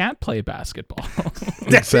dog can't play basketball.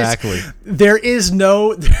 Exactly. There is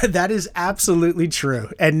no, that is absolutely true.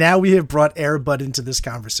 And now we have brought Air Bud into this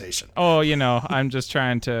conversation. Oh, I'm just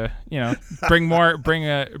trying to,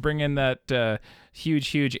 bring in that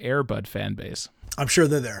huge Air Bud fan base. I'm sure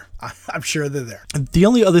they're there. I'm sure they're there. The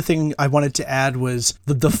only other thing I wanted to add was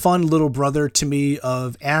the fun little brother to me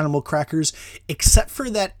of Animal Crackers, except for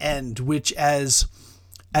that end, which as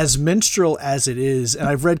minstrel as it is, and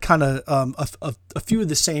I've read kind of a few of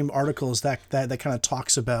the same articles that kind of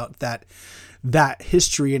talks about that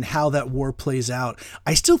history and how that war plays out.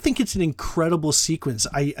 I still think it's an incredible sequence.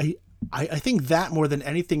 I think that more than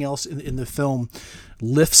anything else in the film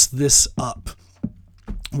lifts this up,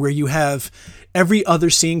 where you have every other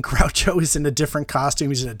scene, Groucho is in a different costume.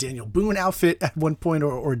 He's in a Daniel Boone outfit at one point,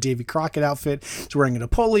 or a Davy Crockett outfit. He's wearing a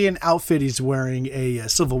Napoleon outfit. He's wearing a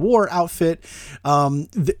Civil War outfit.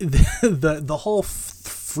 The whole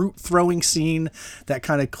fruit throwing scene that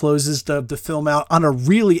kind of closes the film out on a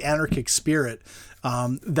really anarchic spirit.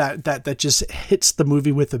 That just hits the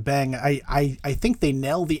movie with a bang. I think they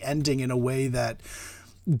nail the ending in a way that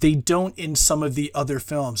they don't in some of the other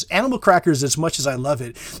films. Animal Crackers, as much as I love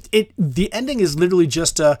it, the ending is literally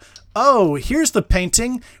just here's the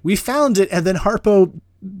painting, we found it, and then Harpo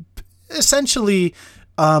essentially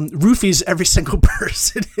roofies every single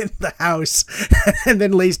person in the house and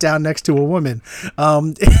then lays down next to a woman.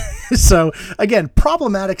 So again,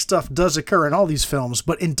 problematic stuff does occur in all these films,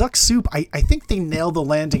 but in Duck Soup, I think they nail the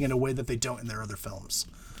landing in a way that they don't in their other films.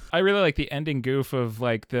 I really like the ending goof of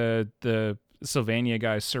like the Sylvania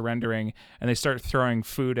guys surrendering, and they start throwing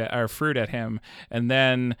fruit at him, and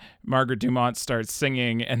then Margaret Dumont starts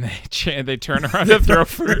singing, and they turn around to throw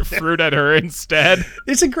fruit at her instead.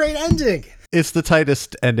 It's a great ending. It's the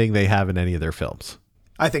tightest ending they have in any of their films.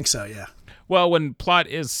 I think so, yeah. Well, when plot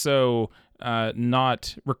is so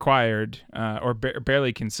not required or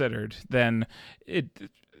barely considered, then it,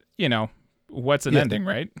 what's an ending,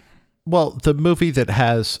 right? Well, the movie that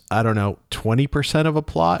has, 20% of a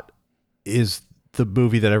plot is the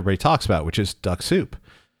movie that everybody talks about, which is Duck Soup.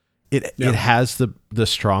 It has the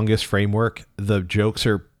strongest framework. The jokes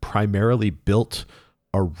are primarily built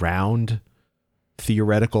around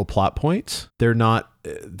theoretical plot points. They're not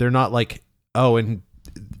like, and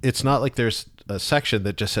it's not like there's a section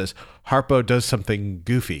that just says Harpo does something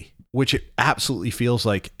goofy, which it absolutely feels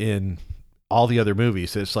like in all the other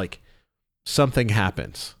movies. It's like something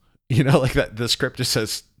happens, like that. The script just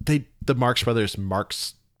says the Marx Brothers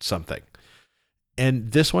marks something.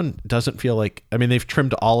 And this one doesn't feel like, they've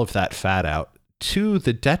trimmed all of that fat out to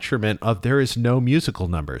the detriment of there is no musical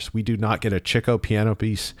numbers. We do not get a Chico piano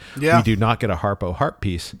piece. Yeah. We do not get a Harpo harp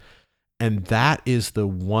piece. And that is the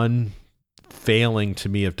one failing to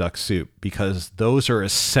me of Duck Soup, because those are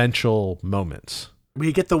essential moments.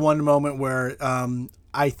 We get the one moment where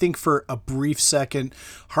I think for a brief second,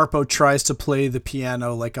 Harpo tries to play the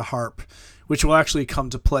piano like a harp, which will actually come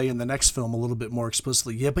to play in the next film a little bit more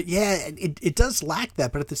explicitly. It does lack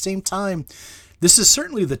that. But at the same time, this is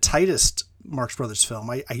certainly the tightest Marx Brothers film.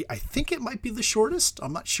 I think it might be the shortest.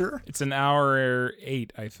 I'm not sure. It's an hour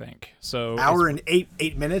 8, I think. So hour and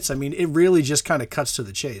 8 minutes. It really just kind of cuts to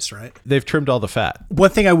the chase, right? They've trimmed all the fat. One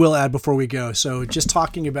thing I will add before we go. So just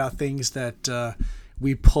talking about things that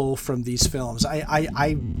we pull from these films.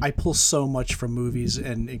 I pull so much from movies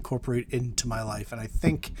and incorporate into my life. And I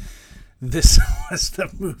think this was the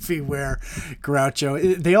movie where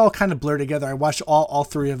Groucho, they all kind of blur together. I watched all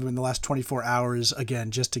three of them in the last 24 hours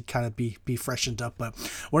again, just to kind of be freshened up. But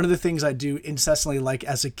one of the things I do incessantly, like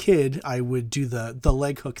as a kid, I would do the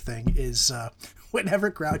leg hook thing, is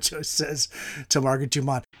whenever Groucho says to Margaret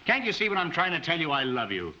Dumont, "Can't you see what I'm trying to tell you? I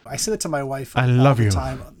love you." I say that to my wife I love all you. the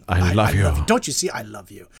time. I love you. Don't you see? I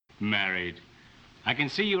love you. Married. I can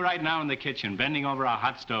see you right now in the kitchen, bending over a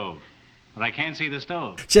hot stove. But I can't see the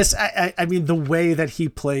stove. Just, the way that he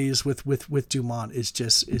plays with Dumont is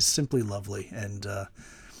simply lovely, and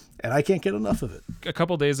I can't get enough of it. A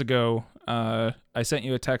couple days ago, I sent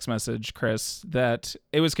you a text message, Chris, that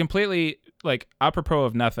it was completely like apropos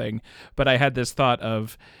of nothing, but I had this thought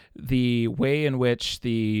of the way in which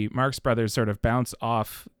the Marx Brothers sort of bounce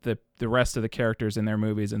off the rest of the characters in their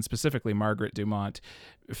movies, and specifically Margaret Dumont,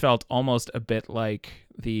 felt almost a bit like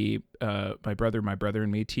the My Brother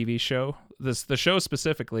and Me TV show. The show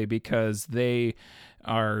specifically, because they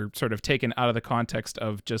are sort of taken out of the context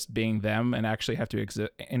of just being them and actually have to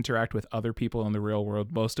interact with other people in the real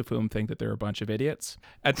world, most of whom think that they're a bunch of idiots.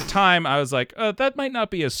 At the time, I was like, that might not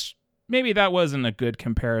be maybe that wasn't a good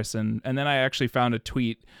comparison. And then I actually found a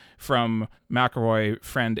tweet from McElroy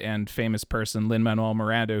friend and famous person Lin-Manuel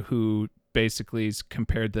Miranda, who basically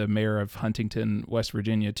compared the mayor of Huntington, West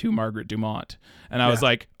Virginia to Margaret Dumont. And I was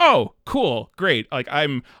like, oh, cool, great. Like,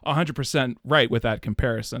 I'm 100% right with that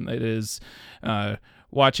comparison. It is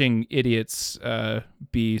watching idiots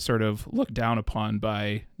be sort of looked down upon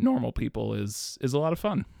by normal people is a lot of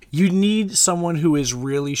fun. You need someone who is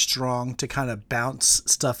really strong to kind of bounce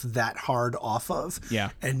stuff that hard off of. Yeah.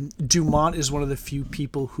 And Dumont is one of the few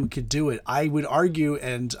people who could do it. I would argue,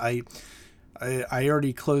 and I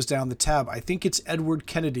already closed down the tab. I think it's Edward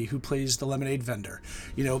Kennedy who plays the lemonade vendor.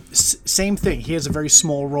 You know, same thing. He has a very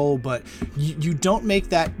small role, but you don't make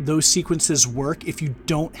those sequences work if you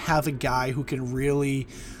don't have a guy who can really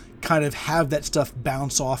kind of have that stuff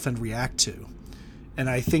bounce off and react to. And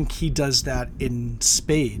I think he does that in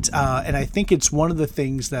spades. And I think it's one of the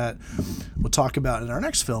things that we'll talk about in our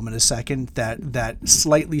next film in a second that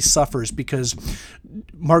slightly suffers because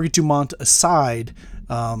Margaret Dumont aside,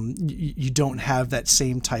 you don't have that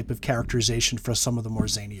same type of characterization for some of the more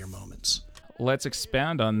zanier moments. Let's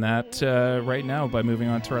expand on that right now by moving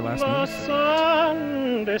on to our last The movie.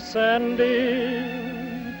 sun descending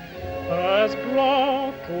has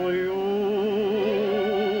brought to you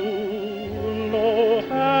no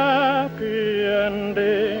happy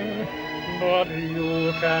ending, but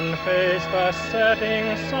you can face the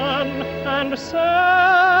setting sun and say,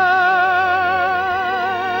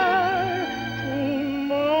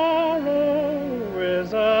 tomorrow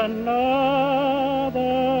is another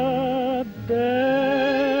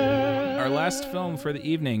day. Our last film for the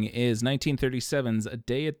evening is 1937's A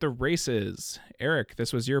Day at the Races. Eric,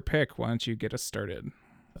 this was your pick. Why don't you get us started?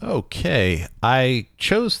 Okay, I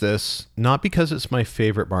chose this not because it's my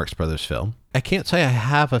favorite Marx Brothers film. I can't say I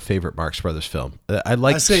have a favorite Marx Brothers film. I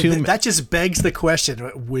like that just begs the question,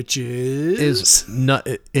 which is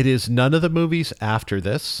it is none of the movies after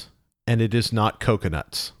this, and it is not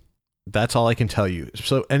Coconuts. That's all I can tell you.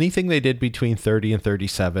 So anything they did between 30 and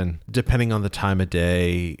 37, depending on the time of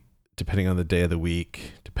day, depending on the day of the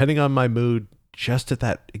week, depending on my mood, just at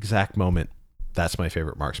that exact moment, that's my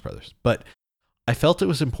favorite Marx Brothers. But I felt it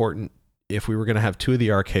was important, if we were going to have two of the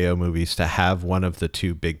RKO movies, to have one of the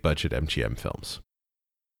two big budget MGM films.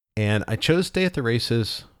 And I chose Day at the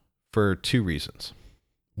Races for two reasons.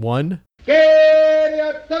 One,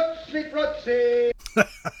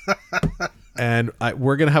 and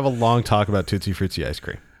we're going to have a long talk about Tootsie Frutti ice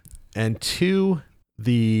cream. And two,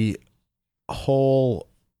 the whole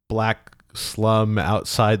black slum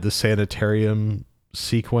outside the sanitarium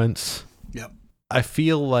sequence. Yep. I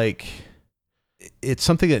feel like it's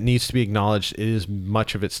something that needs to be acknowledged. It is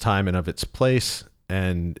much of its time and of its place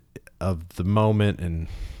and of the moment. And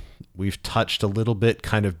we've touched a little bit,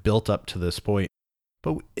 kind of built up to this point,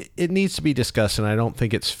 but it needs to be discussed. And I don't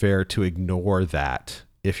think it's fair to ignore that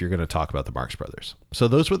if you're going to talk about the Marx Brothers. So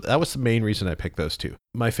that was the main reason I picked those two.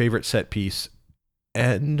 My favorite set piece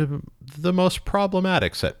and the most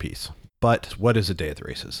problematic set piece. But what is A Day at the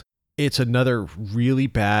Races? It's another really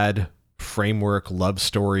bad framework love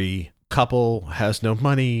story. Couple has no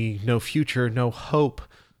money, no future, no hope.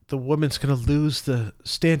 The woman's going to lose the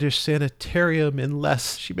Standish Sanitarium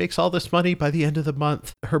unless she makes all this money by the end of the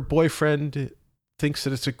month. Her boyfriend thinks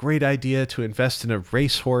that it's a great idea to invest in a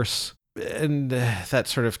racehorse, and that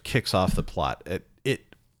sort of kicks off the plot. It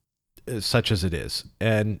such as it is.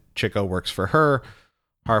 And Chico works for her.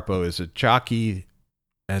 Harpo is a jockey,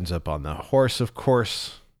 ends up on the horse, of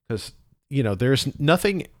course, because, you know, there's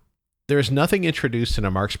nothing introduced in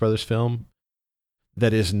a Marx Brothers film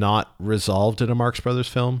that is not resolved in a Marx Brothers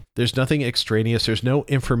film. There's nothing extraneous. There's no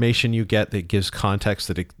information you get that gives context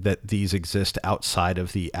that these exist outside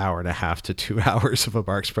of the hour and a half to 2 hours of a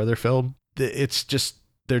Marx Brothers film. They're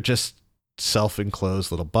just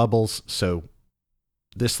self-enclosed little bubbles. So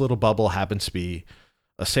this little bubble happens to be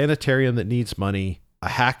a sanitarium that needs money, a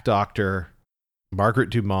hack doctor, Margaret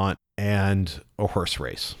Dumont, and a horse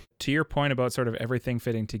race. To your point about sort of everything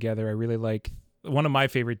fitting together, I really like one of my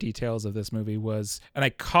favorite details of this movie was, and I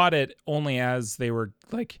caught it only as they were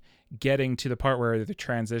like getting to the part where they're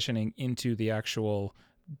transitioning into the actual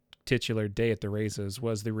titular Day at the Races,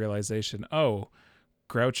 was the realization, oh,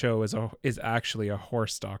 Groucho is actually a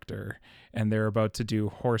horse doctor and they're about to do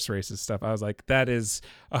horse races stuff. I was like, that is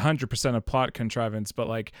 100% a plot contrivance, but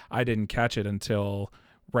like I didn't catch it until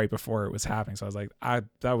right before it was happening. So I was like, I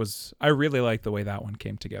really like the way that one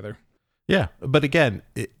came together. Yeah. But again,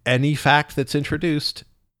 any fact that's introduced,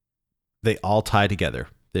 they all tie together.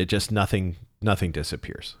 They're just nothing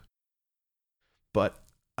disappears. But,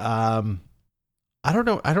 I don't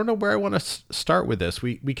know where I want to start with this.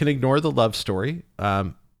 We can ignore the love story.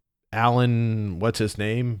 Alan, what's his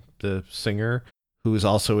name? The singer who was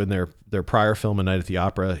also in their prior film, A Night at the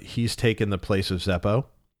Opera. He's taken the place of Zeppo.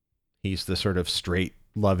 He's the sort of straight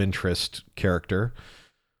love interest character.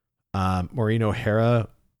 Maureen O'Hara,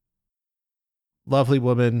 lovely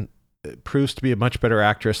woman, proves to be a much better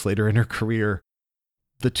actress later in her career.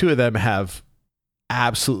 The two of them have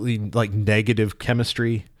absolutely like negative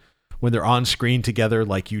chemistry. When they're on screen together,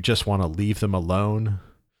 like you just want to leave them alone.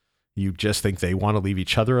 You just think they want to leave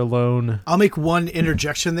each other alone. I'll make one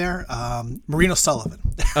interjection there. Maureen O'Sullivan.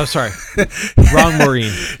 Oh, sorry. Wrong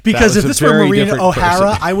Maureen. Because if That was this a were very Maureen different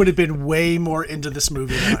O'Hara, person. I would have been way more into this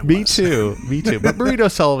movie than I was. Me too. But Maureen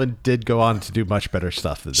O'Sullivan did go on to do much better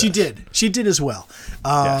stuff than this. She did. She did as well,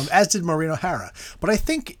 Yes. as did Maureen O'Hara. But I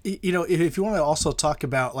think, you know, if you want to also talk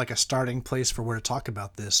about like a starting place for where to talk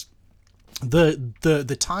about this,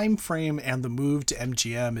 the time frame and the move to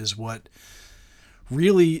MGM is what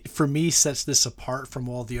really, for me, sets this apart from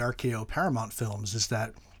all the RKO Paramount films, is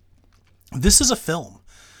that this is a film.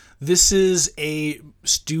 This is a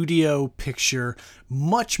studio picture,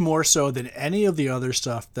 much more so than any of the other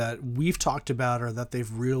stuff that we've talked about or that they've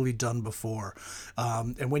really done before.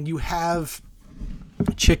 And when you have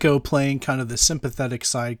Chico playing kind of the sympathetic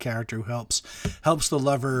side character who helps the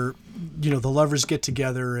lover, you know, the lovers get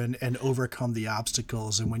together and overcome the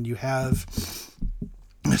obstacles. And when you have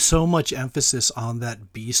so much emphasis on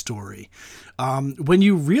that B story, when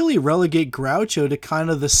you really relegate Groucho to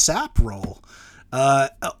kind of the sap role,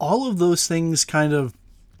 all of those things kind of,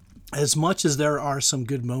 as much as there are some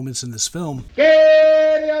good moments in this film,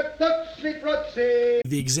 the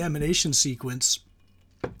examination sequence,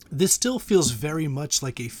 this still feels very much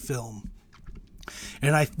like a film.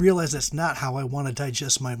 And I realize that's not how I want to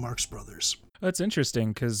digest my Marx Brothers. That's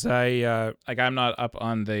interesting because I'm not up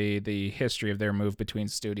on the history of their move between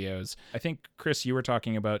studios. I think, Chris, you were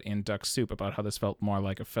talking about in Duck Soup about how this felt more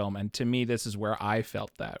like a film, and to me this is where I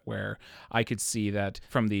felt that, where I could see that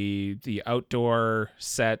from the outdoor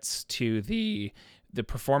sets to the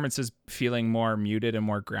performances feeling more muted and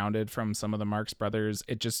more grounded from some of the Marx Brothers.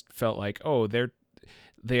 It just felt like, oh,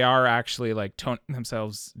 they are actually like toning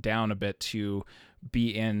themselves down a bit to be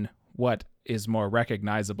in what is more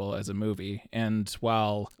recognizable as a movie. And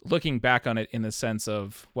while looking back on it in the sense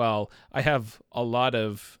of, well, I have a lot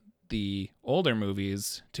of the older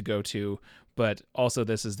movies to go to, but also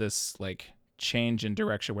this is this like change in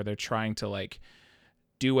direction where they're trying to like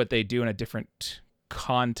do what they do in a different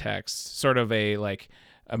context, sort of a like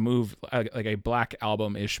a move, like a Black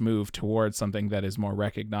Album-ish move towards something that is more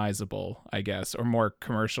recognizable, I guess, or more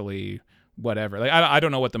commercially whatever. Like I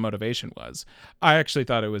don't know what the motivation was. I actually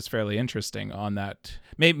thought it was fairly interesting on that.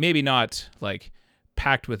 Maybe not like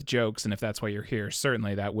packed with jokes, and if that's why you're here,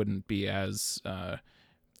 certainly that wouldn't be as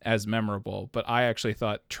memorable. But I actually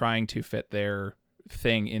thought trying to fit their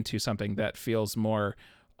thing into something that feels more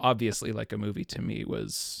obviously like a movie to me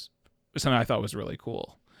was something I thought was really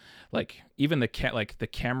cool. Like even the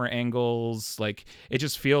camera angles, like it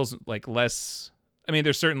just feels like less. I mean,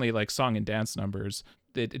 there's certainly like song and dance numbers.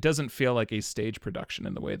 It doesn't feel like a stage production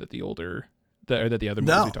in the way that the other movies we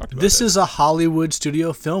talked about. This is a Hollywood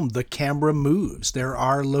studio film. The camera moves. There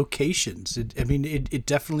are locations. It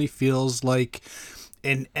definitely feels like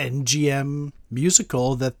an MGM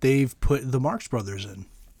musical that they've put the Marx Brothers in.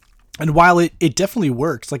 And while it definitely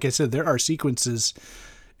works, like I said, there are sequences.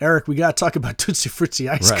 Eric, we got to talk about Tootsie Frutti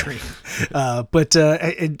ice cream. But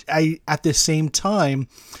at the same time,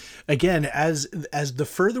 again, as the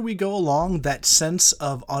further we go along, that sense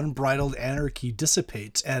of unbridled anarchy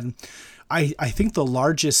dissipates. And I think the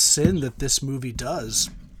largest sin that this movie does,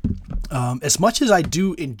 as much as I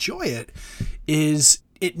do enjoy it, is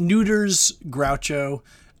it neuters Groucho.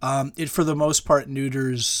 It, for the most part,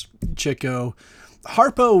 neuters Chico.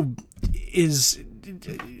 Harpo is...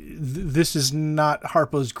 This is not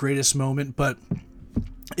Harpo's greatest moment, but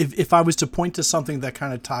if I was to point to something that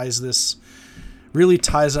kind of really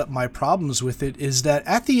ties up my problems with it, is that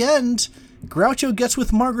at the end, Groucho gets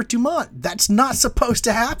with Margaret Dumont. That's not supposed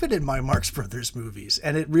to happen in my Marx Brothers movies.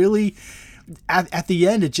 And it really, at the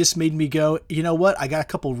end, it just made me go, you know what? I got a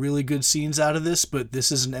couple really good scenes out of this, but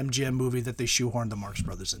this is an MGM movie that they shoehorned the Marx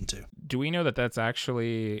Brothers into. Do we know that that's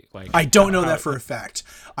actually like... I don't know that for a fact.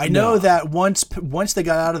 I know that once they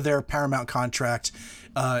got out of their Paramount contract,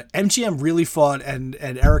 MGM really fought, and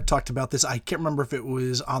Eric talked about this. I can't remember if it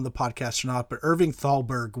was on the podcast or not, but Irving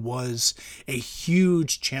Thalberg was a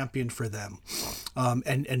huge champion for them,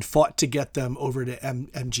 and fought to get them over to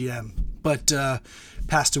MGM. But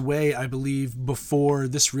passed away, I believe, before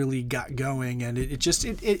this really got going. And it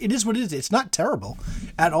is what it is. It's not terrible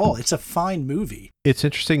at all. It's a fine movie. It's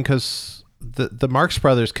interesting because the Marx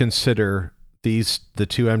Brothers consider the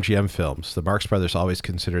two MGM films, the Marx Brothers always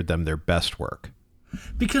considered them their best work.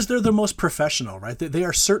 Because they're the most professional, right? They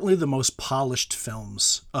are certainly the most polished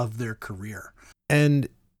films of their career. And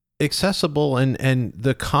accessible, and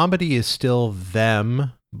the comedy is still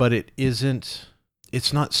them, but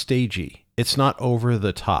it's not stagey. It's not over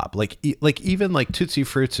the top. Like even like Tootsie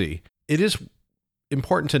Fruitsie, it is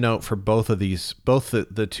important to note for both the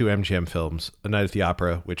two MGM films, A Night at the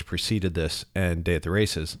Opera, which preceded this, and Day at the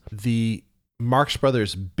Races, the Marx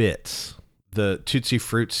Brothers bits, the Tootsie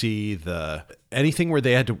Fruitsie, anything where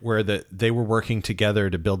they were working together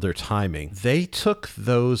to build their timing, they took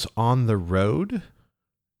those on the road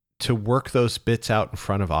to work those bits out in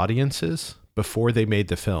front of audiences before they made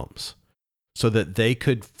the films, so that they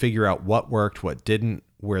could figure out what worked, what didn't,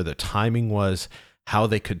 where the timing was, how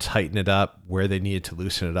they could tighten it up, where they needed to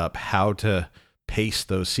loosen it up, how to pace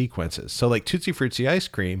those sequences. So like Tootsie Fruitsie Ice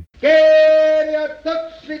Cream,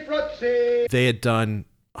 they had done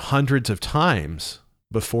hundreds of times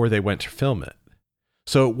before they went to film it.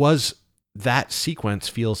 So that sequence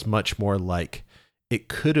feels much more like it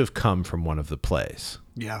could have come from one of the plays.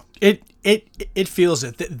 Yeah, it feels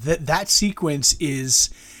it. That sequence is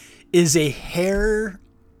a hair's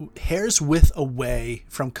width away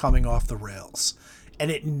from coming off the rails,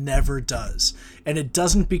 and it never does. And it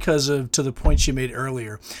doesn't because of, to the point you made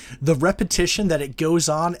earlier, the repetition that it goes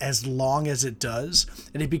on as long as it does,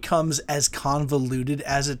 and it becomes as convoluted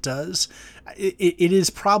as it does. It is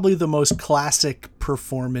probably the most classic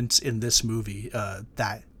performance in this movie,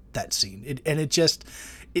 that scene.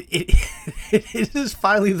 It is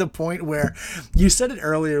finally the point where you said it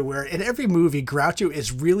earlier, where in every movie Groucho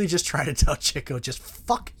is really just trying to tell Chico, just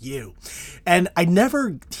fuck you. And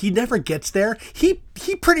he never gets there. He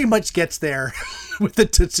pretty much gets there with the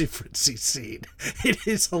Tootsie Fruitsie scene. It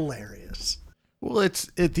is hilarious. Well, it's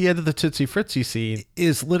at the end of the Tootsie Fruitsie scene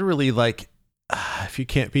is literally like, if you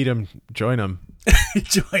can't beat him, join him.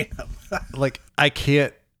 Join him. Like, I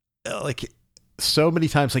can't, like, so many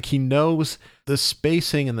times, like, he knows the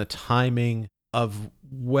spacing and the timing of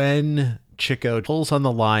when Chico pulls on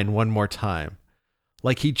the line one more time.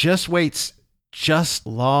 Like, he just waits just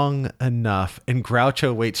long enough, and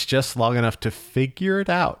Groucho waits just long enough to figure it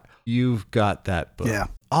out. You've got that book. Yeah.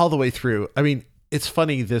 All the way through. I mean, it's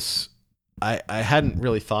funny, I hadn't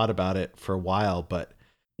really thought about it for a while, but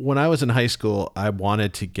when I was in high school, I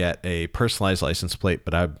wanted to get a personalized license plate,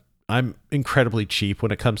 but I'm incredibly cheap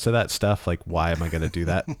when it comes to that stuff. Like, why am I going to do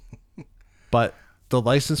that? But the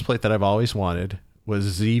license plate that I've always wanted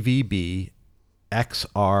was ZVB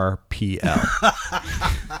XRPL.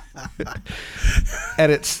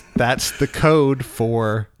 And that's the code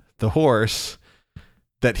for the horse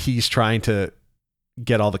that he's trying to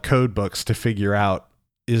get all the code books to figure out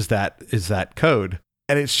is that code.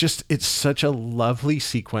 And it's such a lovely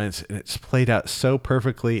sequence, and it's played out so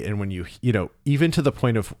perfectly. And when you even to the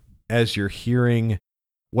point of, as you're hearing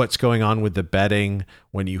what's going on with the betting,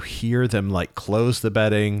 when you hear them like close the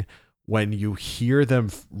betting, when you hear them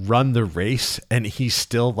run the race, and he's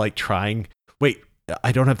still like trying, wait,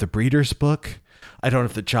 I don't have the breeder's book. I don't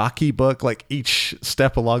have the jockey book. Like, each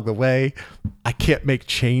step along the way, I can't make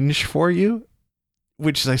change for you,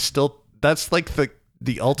 which that's like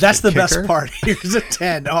the ultimate That's the kicker. Best part. Here's a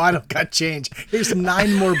 10. Oh, I don't got change. Here's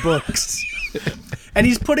 9 more books. And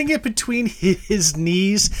he's putting it between his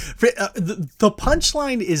knees. The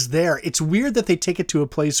punchline is there. It's weird that they take it to a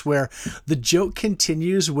place where the joke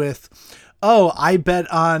continues with, oh, I bet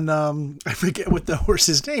on, I forget what the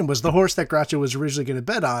horse's name was, the horse that Groucho was originally going to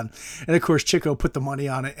bet on. And of course, Chico put the money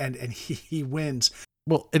on it, and he wins.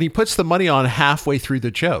 Well, and he puts the money on halfway through the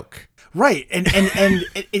joke. Right. And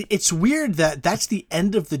it's weird that that's the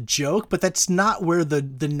end of the joke, but that's not where the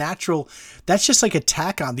natural, that's just like a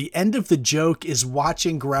tack on. The end of the joke is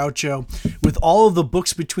watching Groucho with all of the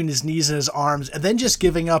books between his knees and his arms, and then just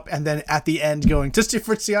giving up, and then at the end going, Tootsie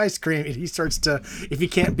Fruitsie Ice Cream, and he starts to, if you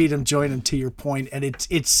can't beat him, join him, to your point. And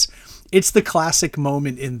it's the classic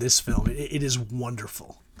moment in this film. It is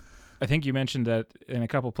wonderful. I think you mentioned that in a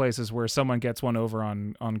couple places where someone gets one over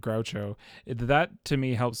on Groucho. That to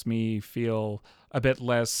me helps me feel a bit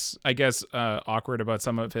less, I guess, awkward about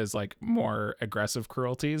some of his like more aggressive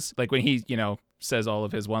cruelties. Like when he, says all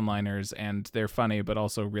of his one-liners and they're funny but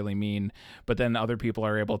also really mean, but then other people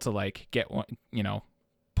are able to like get one,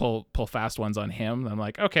 pull fast ones on him. I'm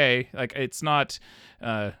like, okay, like it's not.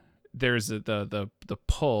 There's the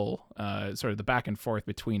pull, sort of the back and forth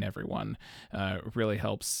between everyone, really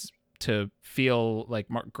helps to feel like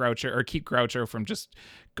Groucho, or keep Groucho from just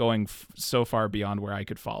going so far beyond where I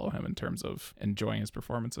could follow him in terms of enjoying his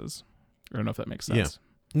performances. I don't know if that makes sense.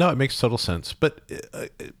 Yeah. No, it makes total sense. But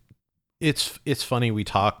it's funny.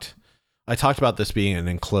 I talked about this being an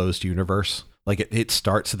enclosed universe. Like it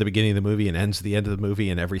starts at the beginning of the movie and ends at the end of the movie,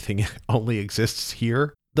 and everything only exists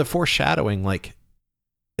here. The foreshadowing, like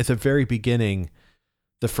at the very beginning,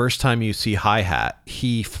 the first time you see Hi-Hat,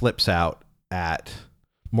 he flips out at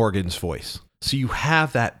Morgan's voice. So you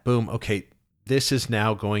have that boom. Okay, this is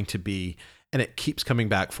now going to be, and it keeps coming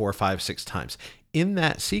back 4, 5, 6 times. In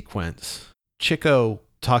that sequence, Chico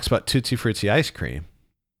talks about Tootsie Frutti ice cream.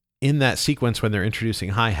 In that sequence, when they're introducing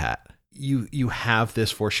Hi-Hat, you have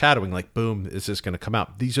this foreshadowing, like, boom, is this going to come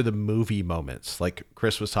out? These are the movie moments. Like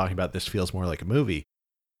Chris was talking about, this feels more like a movie.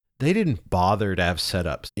 They didn't bother to have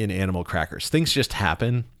setups in Animal Crackers. Things just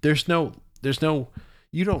happen. There's no,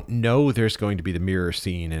 you don't know there's going to be the mirror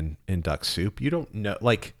scene in Duck Soup. You don't know,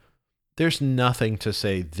 like, there's nothing to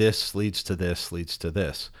say this leads to this, leads to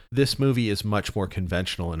this. This movie is much more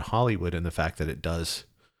conventional in Hollywood in the fact that it does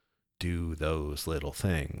do those little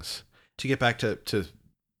things. To get back to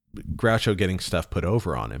Groucho getting stuff put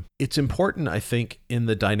over on him, it's important, I think, in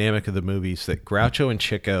the dynamic of the movies that Groucho and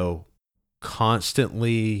Chico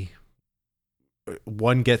constantly,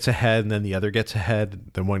 one gets ahead and then the other gets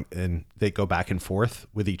ahead, then one, and they go back and forth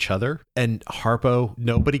with each other. And Harpo,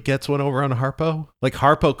 nobody gets one over on Harpo. Like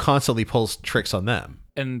Harpo constantly pulls tricks on them.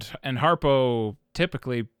 And Harpo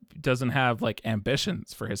typically doesn't have like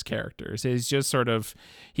ambitions for his characters. He just sort of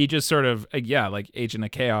like Agent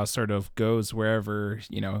of Chaos sort of goes wherever,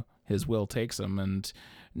 his will takes him,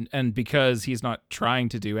 and because he's not trying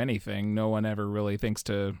to do anything, no one ever really thinks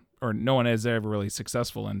to, or no one is ever really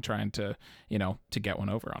successful in trying to, to get one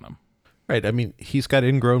over on him. Right. I mean, he's got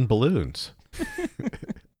ingrown balloons.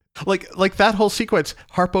 like that whole sequence,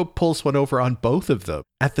 Harpo pulls one over on both of them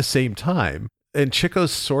at the same time. And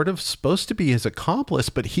Chico's sort of supposed to be his accomplice,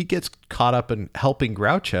 but he gets caught up in helping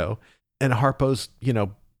Groucho, and Harpo's,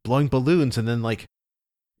 blowing balloons, and then like,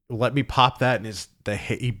 let me pop that, and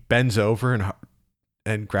he bends over,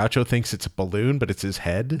 and Groucho thinks it's a balloon, but it's his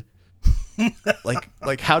head.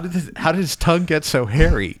 like how did his tongue get so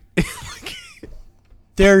hairy?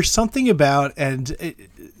 There's something about, and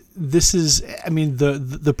this is, I mean,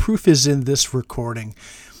 the proof is in this recording.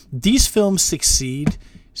 These films succeed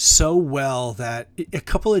so well that a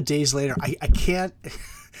couple of days later, I can't,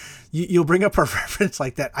 you'll bring up a reference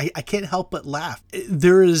like that, I can't help but laugh.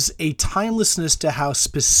 There is a timelessness to how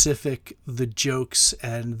specific the jokes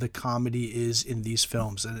and the comedy is in these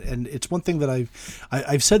films. And it's one thing that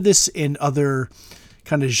I've said this in other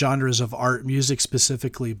kind of genres of art, music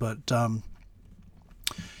specifically, but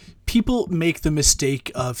people make the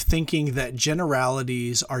mistake of thinking that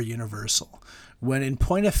generalities are universal, when in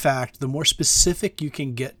point of fact, the more specific you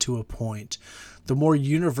can get to a point, the more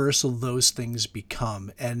universal those things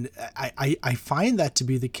become. And I find that to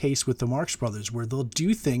be the case with the Marx Brothers, where they'll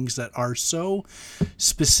do things that are so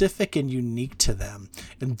specific and unique to them.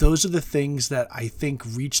 And those are the things that I think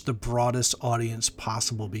reach the broadest audience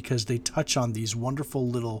possible, because they touch on these wonderful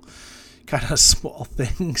little kind of small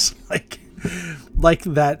things like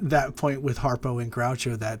that point with Harpo and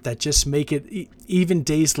Groucho that just make it, even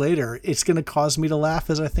days later, it's going to cause me to laugh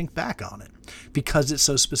as I think back on it, because it's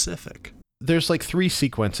so specific. There's like 3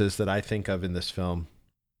 sequences that I think of in this film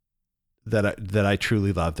that I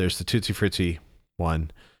truly love. There's the Tootsie Frutti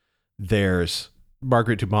one. There's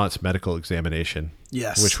Margaret Dumont's medical examination,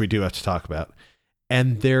 yes, which we do have to talk about.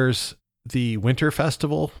 And there's the Winter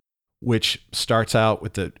Festival, which starts out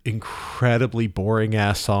with the incredibly boring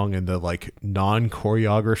ass song and the like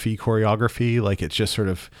choreography. Like it's just sort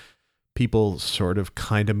of people sort of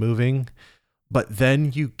kind of moving. But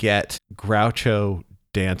then you get Groucho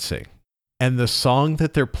dancing. And the song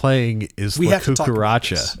that they're playing is La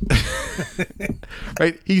Cucaracha.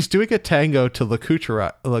 Right? He's doing a tango to La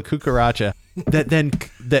Cucaracha that then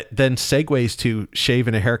segues to Shave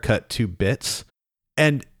and a Haircut 2 Bits.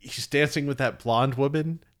 And he's dancing with that blonde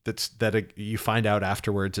woman that you find out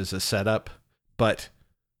afterwards is a setup. But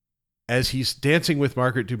as he's dancing with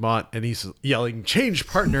Margaret Dumont and he's yelling, "Change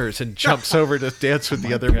partners," and jumps over to dance with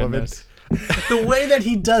the other woman. The way that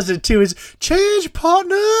he does it too is "change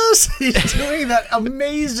partners." He's doing that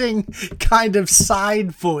amazing kind of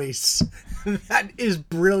side voice. That is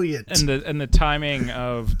brilliant. And the timing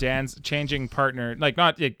of dance changing partner, like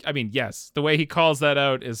yes, the way he calls that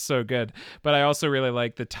out is so good. But I also really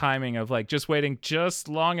like the timing of like just waiting just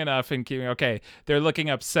long enough and keeping, okay, they're looking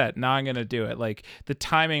upset, now I'm gonna do it. Like the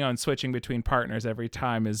timing on switching between partners every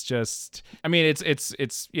time is just, I mean, it's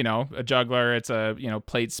a juggler, it's a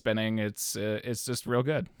plate spinning, it's just real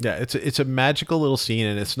good. Yeah, it's a magical little scene,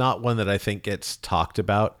 and it's not one that I think gets talked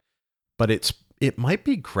about, but it might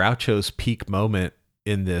be Groucho's peak moment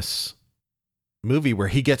in this movie where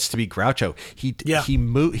he gets to be Groucho. He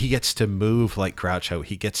gets to move like Groucho.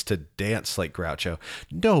 He gets to dance like Groucho.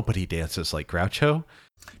 Nobody dances like Groucho.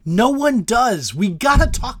 No one does. We gotta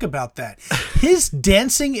talk about that. His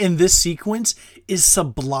dancing in this sequence is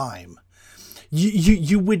sublime.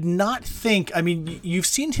 You would not think. I mean, you've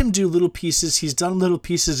seen him do little pieces. He's done little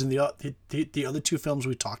pieces in the other two films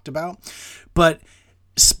we talked about, but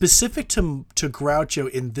specific to Groucho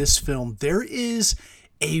in this film, there is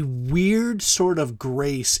a weird sort of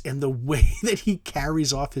grace in the way that he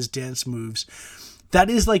carries off his dance moves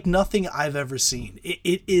that is like nothing I've ever seen.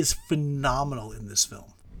 It is phenomenal in this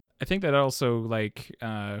film. I think that also like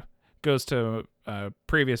goes to a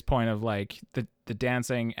previous point of like the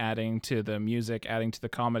dancing adding to the music, adding to the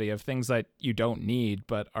comedy of things that you don't need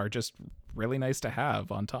but are just really nice to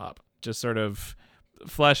have on top. Just sort of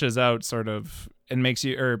fleshes out and makes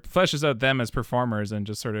you, or fleshes out them as performers and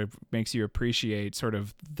just sort of makes you appreciate sort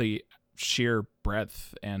of the sheer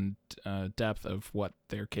breadth and depth of what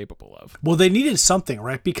they're capable of. Well, they needed something,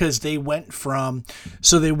 right? Because they went from,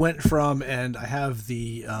 and I have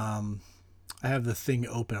the thing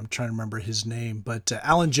open. I'm trying to remember his name, but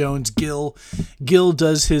Alan Jones, Gil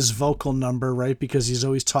does his vocal number, right? Because he's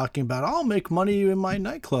always talking about, I'll make money in my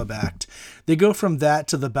nightclub act. They go from that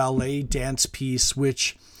to the ballet dance piece,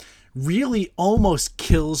 which really almost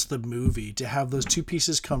kills the movie to have those two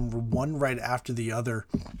pieces come one right after the other.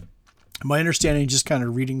 My understanding, just kind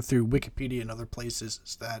of reading through Wikipedia and other places,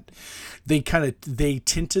 is that they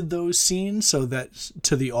tinted those scenes so that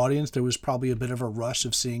to the audience there was probably a bit of a rush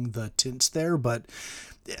of seeing the tints there. But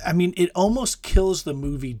I mean, it almost kills the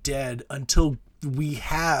movie dead until we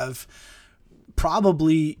have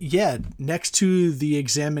probably, next to the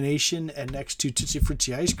examination and next to Tutti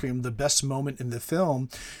Frutti ice cream, the best moment in the film,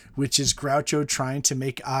 which is Groucho trying to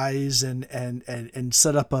make eyes and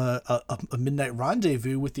set up a midnight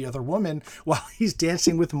rendezvous with the other woman while he's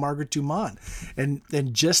dancing with Margaret Dumont. And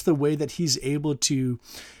just the way that he's able to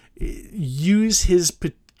use his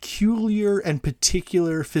peculiar and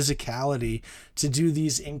particular physicality to do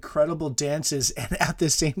these incredible dances and at the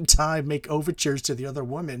same time make overtures to the other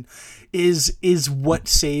woman is what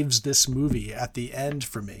saves this movie at the end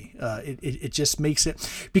for me. It just makes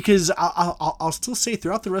it, because I'll still say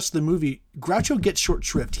throughout the rest of the movie, Groucho gets short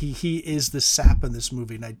shrift. He is the sap in this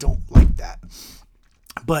movie, and I don't like that.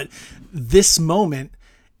 But this moment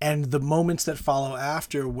and the moments that follow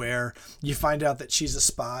after, where you find out that she's a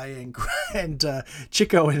spy and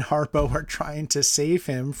Chico and Harpo are trying to save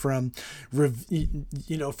him from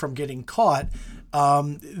getting caught,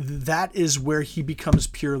 that is where he becomes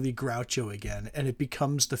purely Groucho again, and it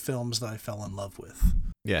becomes the films that I fell in love with.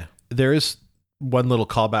 Yeah, there is one little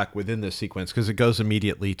callback within this sequence because it goes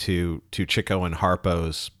immediately to Chico and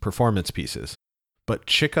Harpo's performance pieces. But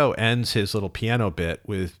Chico ends his little piano bit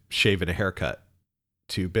with shave and a haircut.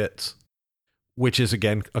 2 bits, which is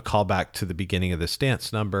again a callback to the beginning of this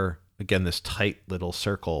dance number. Again, this tight little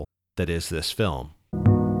circle that is this film.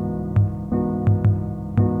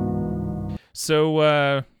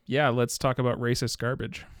 So, let's talk about racist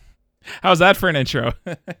garbage. How's that for an intro?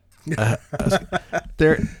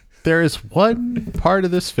 There is one part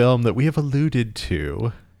of this film that we have alluded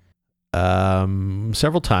to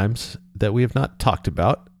several times that we have not talked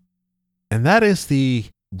about, and that is the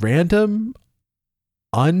random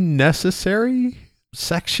unnecessary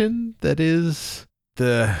section that is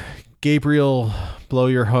the Gabriel blow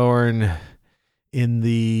your horn in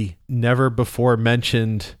the never before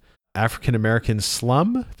mentioned African American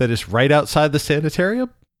slum that is right outside the sanitarium.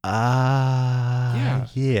 Yeah.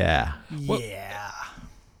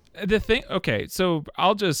 The thing, okay, so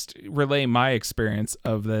I'll just relay my experience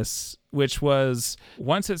of this, which was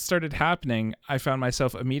once it started happening, I found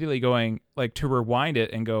myself immediately going, like, to rewind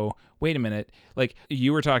it and go, wait a minute, like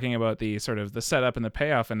you were talking about the sort of the setup and the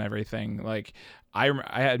payoff and everything. Like I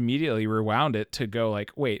had immediately rewound it to go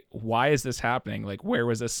like, wait, why is this happening? Like, where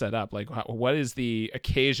was this set up? Like, what is the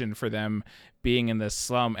occasion for them being in this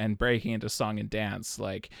slum and breaking into song and dance?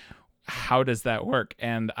 Like, how does that work?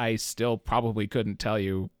 And I still probably couldn't tell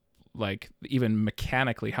you, like, even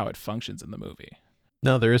mechanically how it functions in the movie.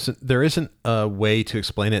 No, there isn't a way to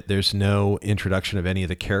explain it. There's no introduction of any of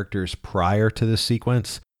the characters prior to this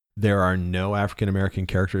sequence. There are no African American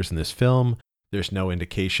characters in this film. There's no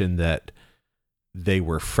indication that they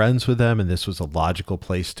were friends with them and this was a logical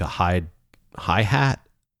place to hide hi-hat.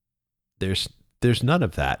 There's none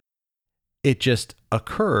of that. It just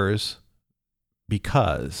occurs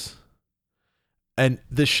because, and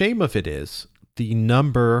the shame of it is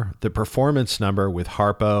the performance number with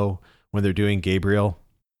Harpo when they're doing Gabriel,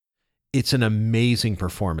 it's an amazing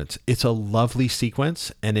performance. It's a lovely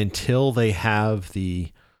sequence. And until they have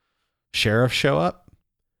the sheriff show up.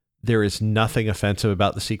 There is nothing offensive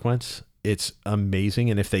about the sequence. It's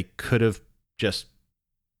amazing. And if they could have just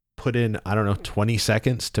put in, 20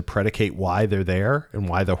 seconds to predicate why they're there and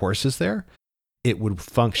why the horse is there, it would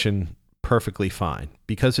function perfectly fine,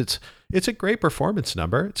 because it's a great performance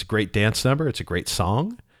number. It's a great dance number. It's a great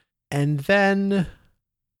song. And then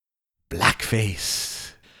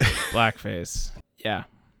blackface. Yeah.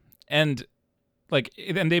 And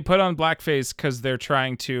they put on blackface because they're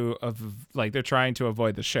trying to avoid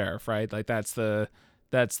the sheriff, right? Like that's the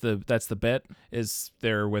bit, is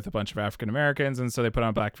they're with a bunch of African Americans, and so they put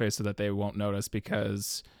on blackface so that they won't notice.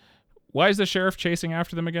 Because why is the sheriff chasing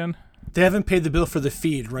after them again? They haven't paid the bill for the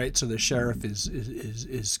feed, right? So the sheriff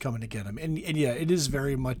is coming to get them. And yeah, it is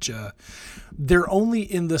very much they're only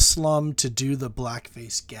in the slum to do the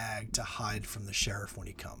blackface gag to hide from the sheriff when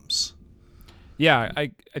he comes. Yeah,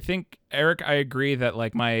 I think, Eric, I agree that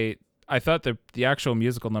I thought the actual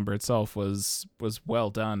musical number itself was well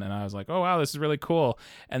done, and I was like, oh wow, this is really cool.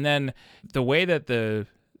 And then the way that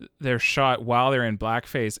they're shot while they're in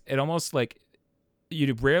blackface, it almost like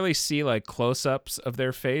you rarely see like close-ups of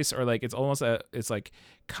their face, or like it's almost it's like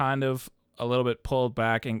kind of a little bit pulled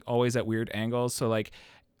back and always at weird angles. So like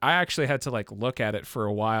I actually had to like look at it for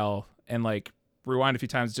a while and like rewind a few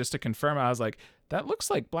times just to confirm. I was like, that looks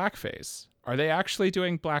like blackface. Are they actually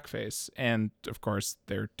doing blackface? And of course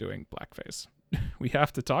they're doing blackface. We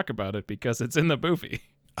have to talk about it because it's in the movie.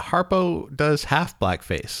 Harpo does half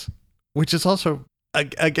blackface, which is also,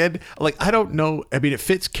 again, like, I don't know. I mean, it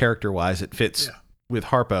fits character-wise. It fits with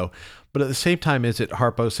Harpo. But at the same time, is it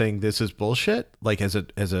Harpo saying this is bullshit? Like, as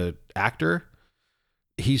a actor,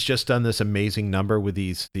 he's just done this amazing number with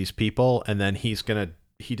these people, and then he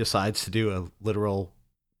decides to do a literal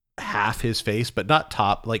half his face, but not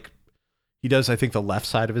top. Like, he does, I think, the left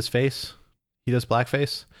side of his face. He does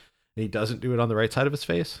blackface, and he doesn't do it on the right side of his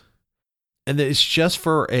face. And it's just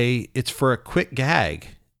for a quick gag.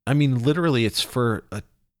 I mean, literally, it's for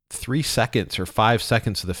 3 seconds or 5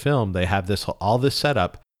 seconds of the film. They have all this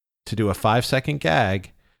setup to do a 5-second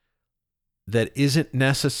gag that isn't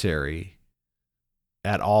necessary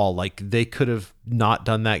at all. Like, they could have not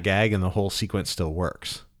done that gag and the whole sequence still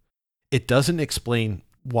works. It doesn't explain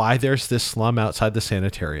why there's this slum outside the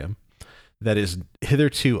sanitarium that is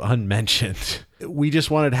hitherto unmentioned. We just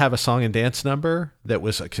wanted to have a song and dance number that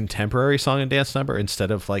was a contemporary song and dance number instead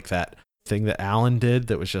of like that thing that Alan did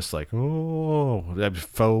that was just like, oh, that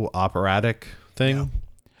faux operatic thing. Yeah.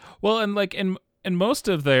 Well, and like in most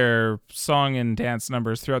of their song and dance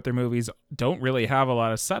numbers throughout their movies don't really have a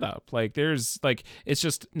lot of setup. Like there's like, it's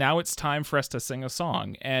just, now it's time for us to sing a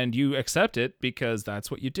song, and you accept it because that's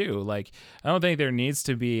what you do. Like, I don't think there needs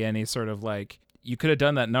to be any sort of like, you could have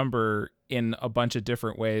done that number in a bunch of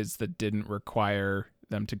different ways that didn't require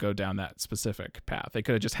them to go down that specific path. They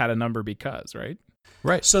could have just had a number because, right?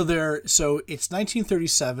 Right. So it's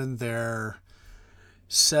 1937. They're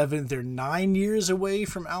 9 years away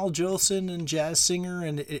from Al Jolson and Jazz Singer,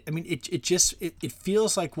 and it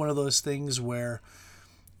feels like one of those things where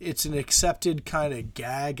it's an accepted kind of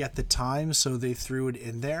gag at the time, so they threw it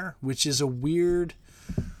in there, which is a weird.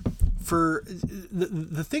 For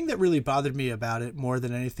the thing that really bothered me about it more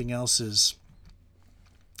than anything else is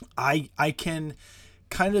I can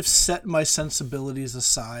kind of set my sensibilities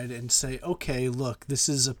aside and say, okay, look, this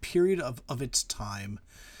is a period of its time.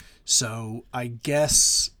 So I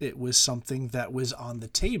guess it was something that was on the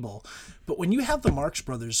table. But when you have the Marx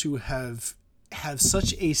Brothers, who have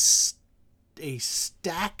such a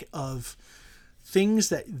stack of things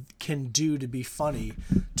that can do to be funny,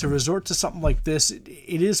 to resort to something like this,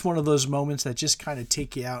 it is one of those moments that just kind of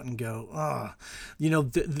take you out and go,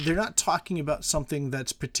 they're not talking about something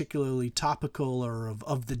that's particularly topical or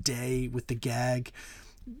of the day with the gag.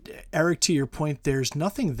 Eric, to your point, there's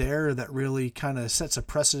nothing there that really kind of sets a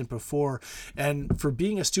precedent before. And for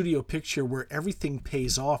being a studio picture where everything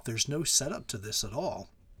pays off, there's no setup to this at all.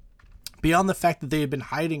 Beyond the fact that they had been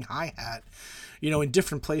hiding Hi-Hat, in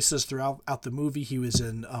different places throughout the movie. He was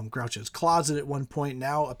in Groucho's closet at one point.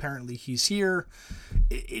 Now apparently he's here.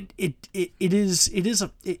 It's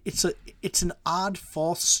an odd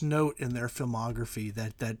false note in their filmography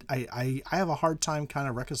that I have a hard time kind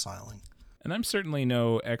of reconciling. And I'm certainly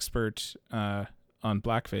no expert on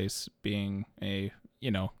blackface, being a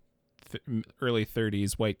early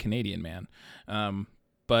 30s white Canadian man,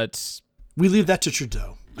 but we leave that to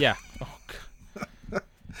Trudeau. Yeah. Oh, God.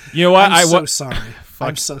 You know what? I'm so sorry.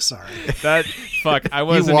 I'm so sorry. I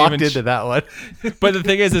wasn't you walked even into that one. But the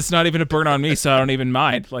thing is, it's not even a burn on me, so I don't even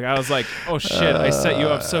mind. Like, I was like, oh shit, I set you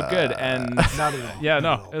up so good. And not at all. Yeah, not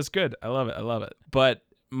no, at all. it was good. I love it. But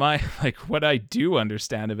my like what I do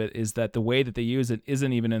understand of it is that the way that they use it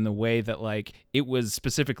isn't even in the way that like it was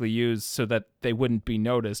specifically used so that they wouldn't be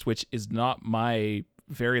noticed, which is not my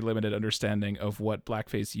very limited understanding of what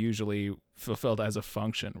blackface usually fulfilled as a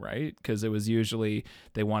function, right? Because it was usually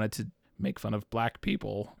they wanted to make fun of black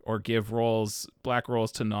people or give black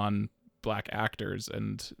roles to non-black actors,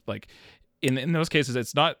 and like in those cases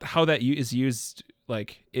it's not how that is used.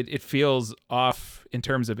 Like it feels off in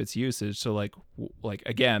terms of its usage. So like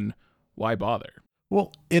again, why bother?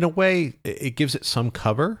 Well, in a way, it gives it some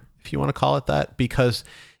cover, if you want to call it that, because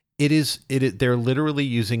they're literally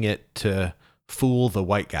using it to fool the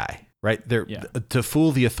white guy, right? They're to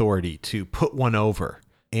fool the authority, to put one over,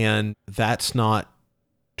 and that's not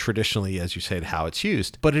traditionally, as you said, how it's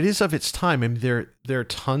used. But it is of its time. I mean, there are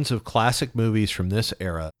tons of classic movies from this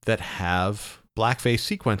era that have blackface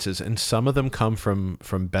sequences, and some of them come from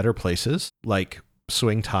better places, like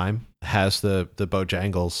Swing Time has the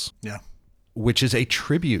Bojangles, which is a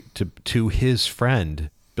tribute to his friend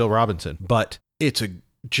Bill Robinson, but it's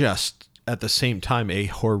just at the same time a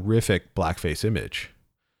horrific blackface image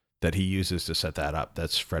that he uses to set that up.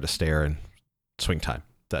 That's Fred Astaire and Swing Time.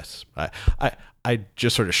 That's I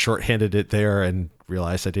just sort of shorthanded it there and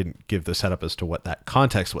realized I didn't give the setup as to what that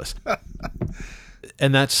context was.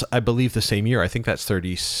 And that's, I believe, the same year. I think that's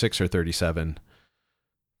 36 or 37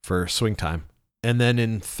 for Swing Time. And then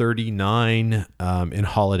in 39, in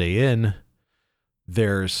Holiday Inn,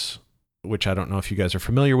 there's, which I don't know if you guys are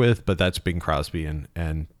familiar with, but that's Bing Crosby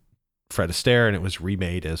and Fred Astaire, and it was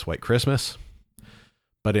remade as White Christmas.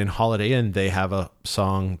 But in Holiday Inn, they have a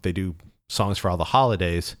song, they do songs for all the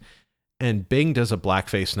holidays, and Bing does a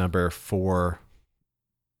blackface number for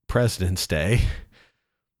President's Day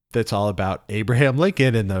that's all about Abraham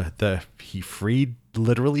Lincoln, and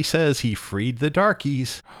literally says he freed the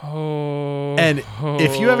darkies. And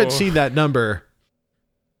if you haven't seen that number,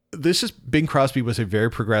 Bing Crosby was a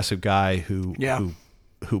very progressive guy who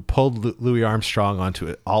pulled Louis Armstrong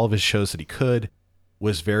onto all of his shows that he could,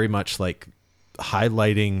 was very much like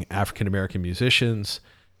highlighting African-American musicians,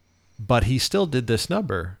 but he still did this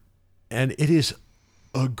number, and it is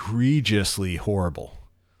egregiously horrible.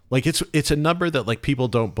 Like it's a number that like people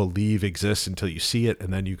don't believe exists until you see it,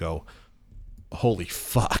 and then you go, holy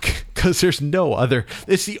fuck, because there's no other.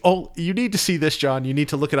 You need to see this, John. You need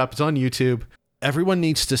to look it up. It's on YouTube. Everyone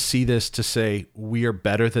needs to see this to say we are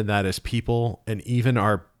better than that as people, and even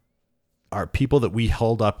our people that we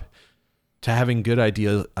hold up to having good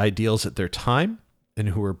ideals at their time and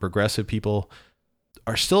who are progressive people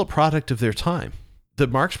are still a product of their time. The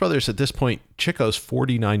Marx Brothers at this point, Chico's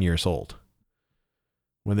 49 years old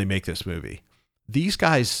when they make this movie. These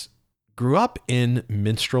guys grew up in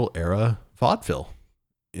minstrel era vaudeville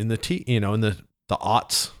in the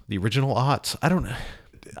aughts, the original aughts. I don't know.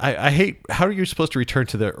 I hate, how are you supposed to return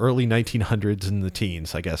to the early 1900s and the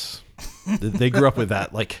teens? I guess they grew up with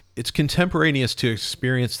that. Like, it's contemporaneous to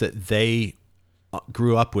experience that they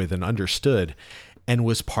grew up with and understood, and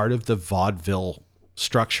was part of the vaudeville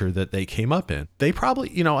structure that they came up in. They probably,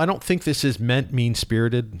 I don't think this is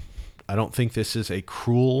mean-spirited. I don't think this is a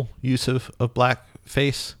cruel use of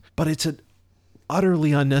blackface, but it's an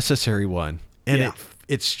utterly unnecessary one. And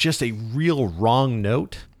it's just a real wrong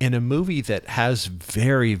note in a movie that has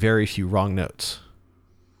very, very few wrong notes.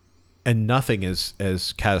 And nothing is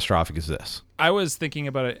as catastrophic as this. I was thinking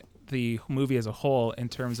about the movie as a whole in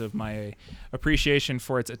terms of my appreciation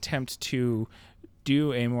for its attempt to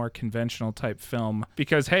do a more conventional type film.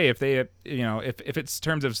 Because, hey, if they, if it's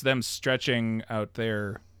terms of them stretching out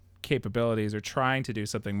their capabilities or trying to do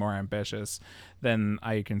something more ambitious, then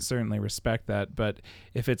I can certainly respect that. But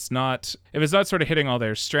if it's not sort of hitting all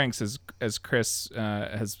their strengths, as Chris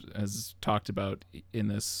has talked about in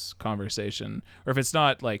this conversation, or if it's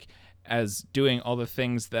not like as doing all the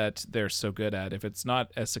things that they're so good at, if it's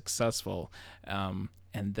not as successful, and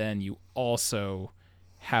then you also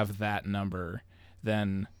have that number,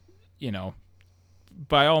 then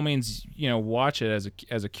by all means, watch it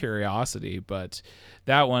as a curiosity. But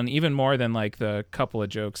that one, even more than like the couple of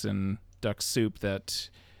jokes in Duck Soup that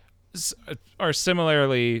are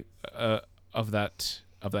similarly of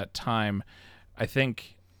that time, I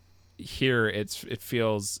think here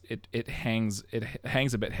it hangs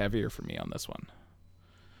a bit heavier for me on this one.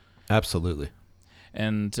 Absolutely.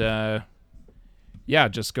 And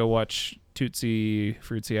just go watch Tootsie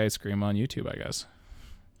Fruitsy Ice Cream on YouTube, I guess.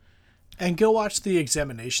 And go watch the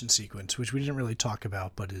examination sequence, which we didn't really talk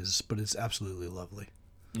about, but is absolutely lovely.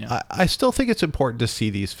 Yeah. I still think it's important to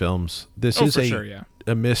see these films. This is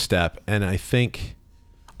a misstep, and I think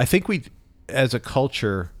we, as a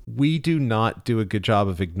culture, we do not do a good job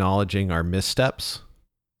of acknowledging our missteps.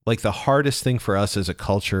 Like the hardest thing for us as a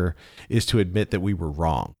culture is to admit that we were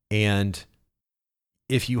wrong. And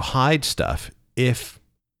if you hide stuff, if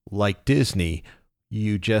like Disney,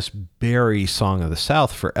 you just bury Song of the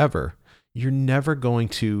South forever, you're never going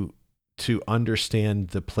to understand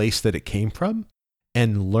the place that it came from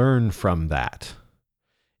and learn from that.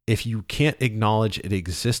 If you can't acknowledge it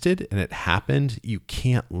existed and it happened, you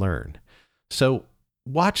can't learn. So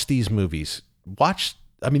watch these movies.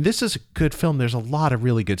 This is a good film. There's a lot of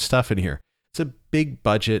really good stuff in here. It's a big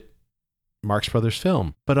budget Marx Brothers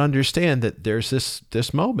film, but understand that there's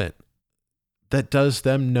this moment that does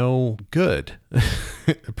them no good,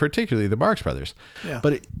 particularly the Marx Brothers. Yeah.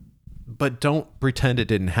 But don't pretend it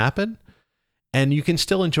didn't happen. And you can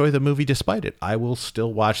still enjoy the movie despite it. I will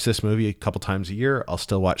still watch this movie a couple times a year. I'll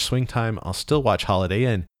still watch Swing Time. I'll still watch Holiday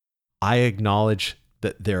Inn. I acknowledge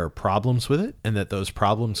that there are problems with it and that those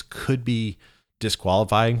problems could be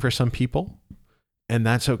disqualifying for some people. And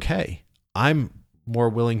that's okay. I'm more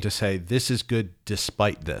willing to say this is good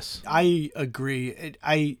despite this. I agree.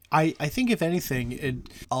 I think if anything,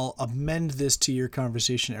 I'll amend this to your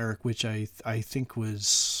conversation, Eric, which I think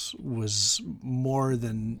was more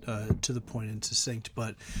than to the point and succinct.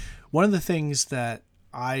 But one of the things that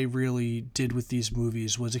I really did with these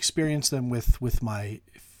movies was experience them with my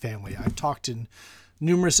family. I've talked in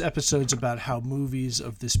numerous episodes about how movies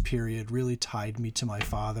of this period really tied me to my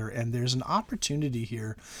father, and there's an opportunity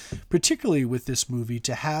here, particularly with this movie,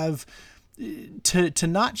 to have to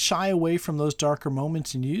not shy away from those darker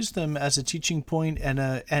moments and use them as a teaching point and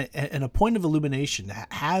a point of illumination.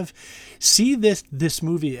 See this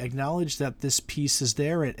movie, acknowledge that this piece is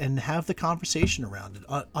there, and have the conversation around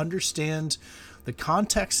it. Understand the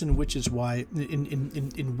context in which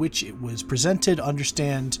in which it was presented.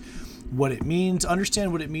 Understand what it means.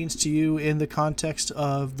 Understand what it means to you in the context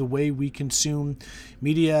of the way we consume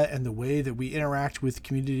media and the way that we interact with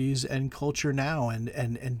communities and culture now,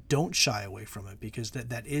 and don't shy away from it, because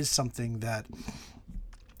that is something that,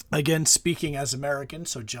 again, speaking as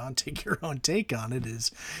Americans, so John, take your own take on it,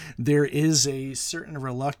 is there is a certain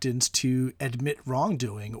reluctance to admit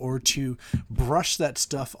wrongdoing or to brush that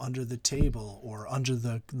stuff under the table or under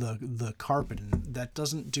the carpet, and that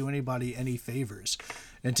doesn't do anybody any favors.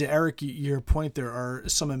 And to Eric, your point, there are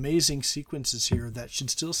some amazing sequences here that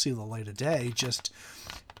should still see the light of day. Just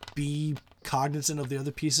be cognizant of the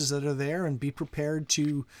other pieces that are there and be prepared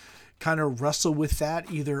to kind of wrestle with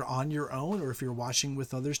that either on your own or if you're watching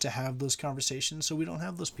with others, to have those conversations so we don't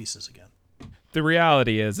have those pieces again. The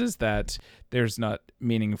reality is that there's not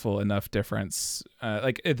meaningful enough difference.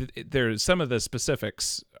 There's some of the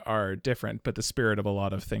specifics are different, but the spirit of a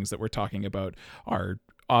lot of things that we're talking about are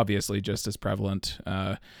obviously just as prevalent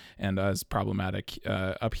and as problematic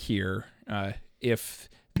up here, if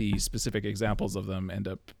the specific examples of them end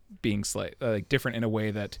up being different in a way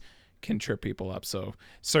that can trip people up. So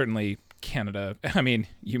certainly Canada, I mean,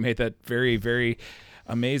 you made that very, very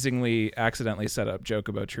amazingly accidentally set up joke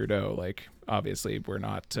about Trudeau. Like, obviously we're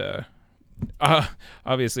not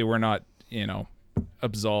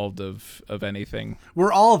absolved of anything.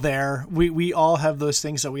 We're all there. We all have those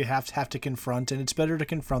things that we have to confront, and it's better to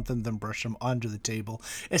confront them than brush them under the table,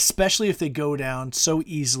 especially if they go down so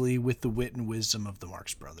easily with the wit and wisdom of the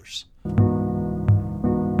Marx Brothers.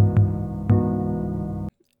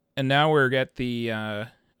 And now we're at the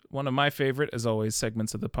one of my favorite, as always,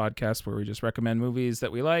 segments of the podcast where we just recommend movies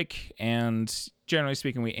that we like, and generally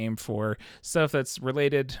speaking, we aim for stuff that's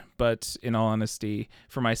related, but in all honesty,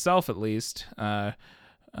 for myself at least, I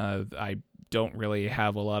don't really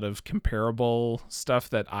have a lot of comparable stuff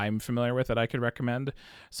that I'm familiar with that I could recommend.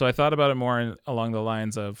 So I thought about it more along the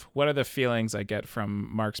lines of what are the feelings I get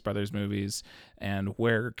from Marx Brothers movies and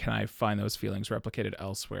where can I find those feelings replicated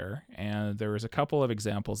elsewhere? And there was a couple of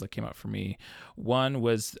examples that came up for me. One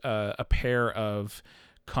was a pair of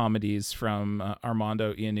comedies from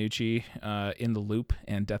Armando Iannucci, In the Loop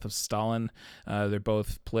and Death of Stalin. They're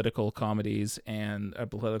both political comedies and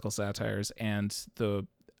political satires, and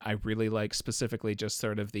I really like specifically just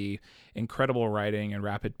sort of the incredible writing and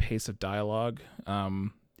rapid pace of dialogue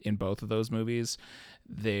in both of those movies.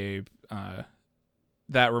 They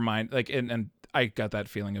that remind and I got that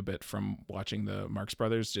feeling a bit from watching the Marx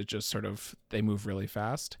Brothers. It just sort of, they move really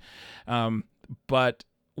fast. But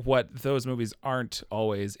what those movies aren't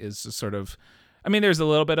always is just sort of, I mean, there's a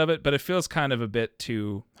little bit of it, but it feels kind of a bit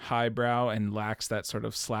too highbrow and lacks that sort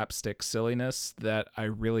of slapstick silliness that I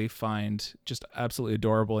really find just absolutely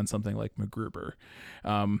adorable in something like MacGruber.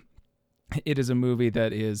 It is a movie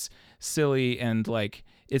that is silly and like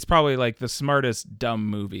it's probably like the smartest dumb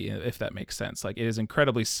movie, if that makes sense. Like, it is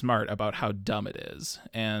incredibly smart about how dumb it is,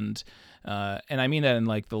 and I mean that in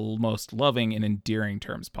like the most loving and endearing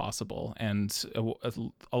terms possible. And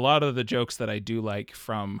a lot of the jokes that I do like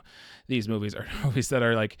from these movies are movies that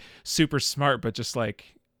are like super smart, but just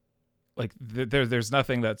like there's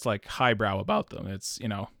nothing that's like highbrow about them. It's, you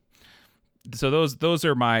know, so those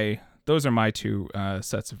are my two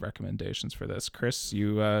sets of recommendations for this. Chris, do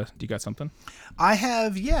you got something? I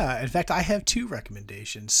have, yeah. In fact, I have two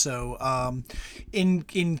recommendations. So,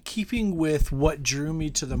 in keeping with what drew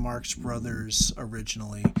me to the Marx Brothers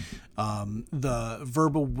originally, the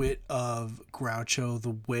verbal wit of Groucho,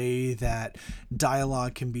 the way that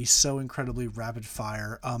dialogue can be so incredibly rapid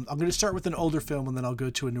fire. I'm going to start with an older film and then I'll go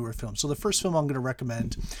to a newer film. So the first film I'm going to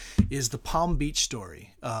recommend is The Palm Beach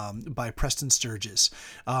Story by Preston Sturges.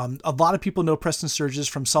 A lot of people know Preston Sturges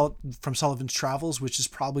from Sullivan's Travels, which is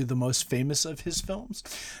probably the most famous of his films,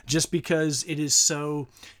 just because it is so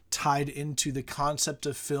tied into the concept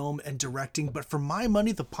of film and directing. But for my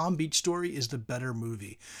money, The Palm Beach Story is the better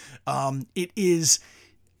movie. It is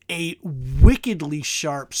a wickedly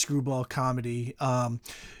sharp screwball comedy.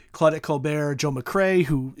 Claudette Colbert, Joe McCrea,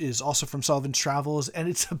 who is also from Sullivan's Travels, and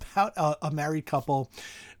it's about a married couple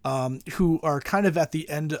who are kind of at the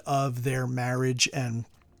end of their marriage and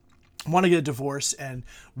want to get a divorce, and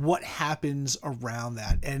what happens around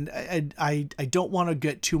that. And I don't want to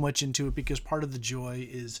get too much into it, because part of the joy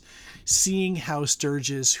is seeing how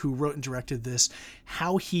Sturges, who wrote and directed this,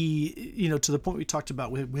 how he, you know, to the point we talked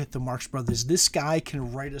about with the Marx Brothers, this guy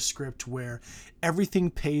can write a script where everything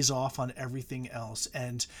pays off on everything else.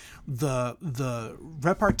 And the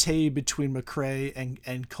repartee between McCrea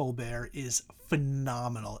and Colbert is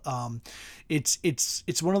phenomenal.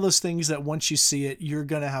 It's one of those things that once you see it, you're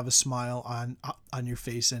gonna have a smile on your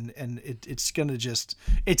face, and it's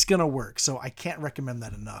gonna work. So I can't recommend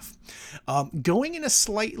that enough. Going in a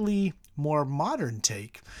slightly more modern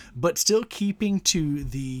take, but still keeping to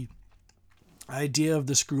the idea of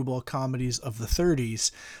the screwball comedies of the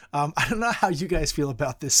 30s. I don't know how you guys feel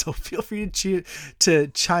about this, so feel free to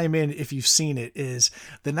chime in if you've seen it, is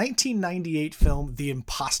the 1998 film The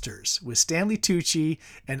Imposters with Stanley Tucci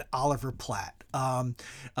and Oliver Platt.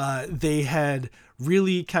 They had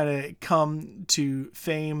really kind of come to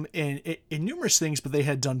fame in numerous things, but they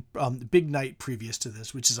had done Big Night previous to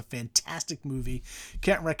this, which is a fantastic movie.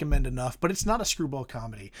 Can't recommend enough, but it's not a screwball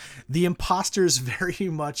comedy. The Imposters very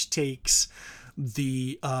much takes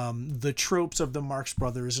the tropes of the Marx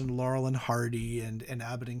Brothers and Laurel and Hardy and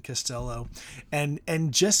Abbott and Costello, and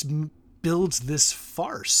just builds this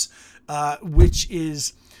farce, which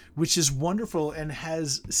is wonderful, and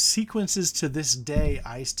has sequences to this day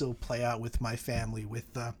I still play out with my family, with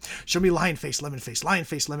show me lion face, lemon face, lion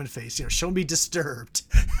face, lemon face, you know, show me Disturbed.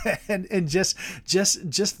 and just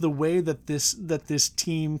the way that this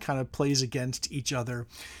team kind of plays against each other.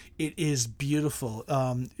 It is beautiful.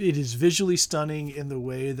 It is visually stunning in the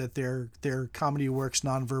way that their comedy works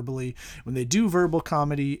non-verbally. When they do verbal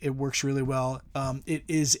comedy, it works really well. It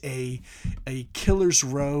is a killer's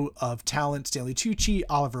row of talent. Stanley Tucci,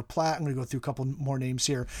 Oliver Platt. I'm going to go through a couple more names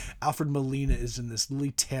here. Alfred Molina is in this.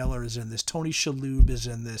 Lily Taylor is in this. Tony Shalhoub is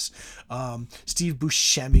in this. Steve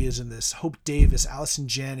Buscemi is in this. Hope Davis, Allison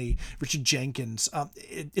Janney, Richard Jenkins.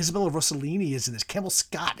 Isabella Rossellini is in this. Campbell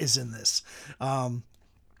Scott is in this.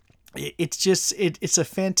 It's a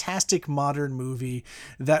fantastic modern movie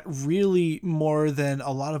that really, more than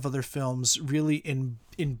a lot of other films, really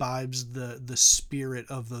imbibes the spirit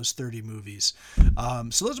of those 30 movies.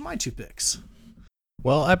 So those are my two picks.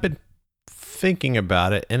 Well, I've been thinking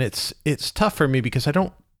about it, and it's tough for me because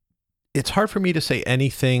it's hard for me to say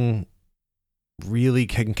anything really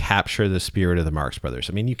can capture the spirit of the Marx Brothers.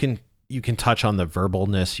 I mean, you can touch on the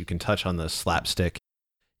verbalness, you can touch on the slapstick,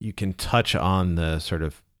 you can touch on the sort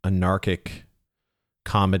of anarchic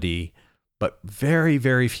comedy, but very,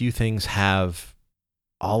 very few things have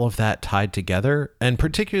all of that tied together. And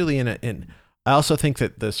particularly I also think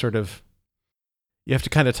that the sort of, you have to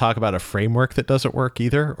kind of talk about a framework that doesn't work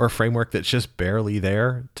either, or a framework that's just barely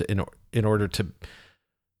there in order to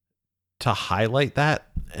highlight that.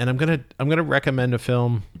 And I'm gonna recommend a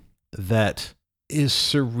film that is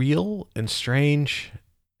surreal and strange,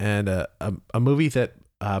 and a movie that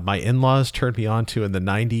my in-laws turned me on to in the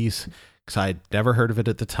 90s because I'd never heard of it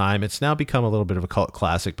at the time. It's now become a little bit of a cult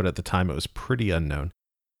classic, but at the time it was pretty unknown.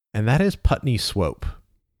 And that is Putney Swope,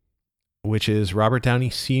 which is Robert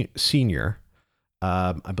Downey Sr.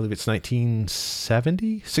 I believe it's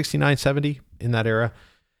 1970, 69, 70, in that era.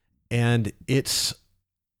 And it's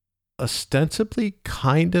ostensibly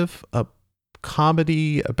kind of a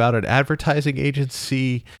comedy about an advertising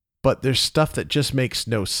agency but there's stuff that just makes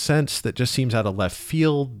no sense, that just seems out of left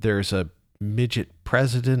field. There's a little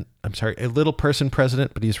person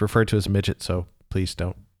president, but he's referred to as a midget, so please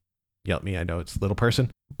don't yell at me. I know it's little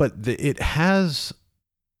person. But it has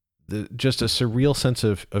just a surreal sense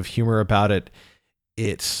of humor about it.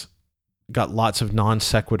 It's got lots of non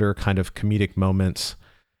sequitur kind of comedic moments,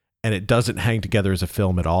 and it doesn't hang together as a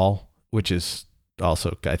film at all, which is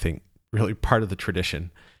also, I think, really part of the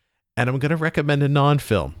tradition. And I'm going to recommend a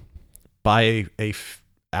non-film by a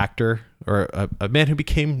actor, or a man who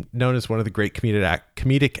became known as one of the great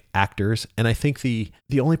comedic actors. And I think the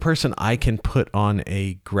only person I can put on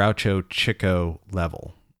a Groucho Chico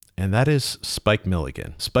level, and that is Spike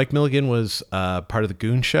Milligan. Spike Milligan was part of the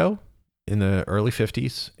Goon Show in the early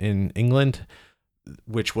 50s in England,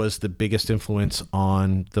 which was the biggest influence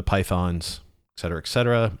on the Pythons, et cetera, et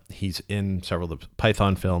cetera. He's in several of the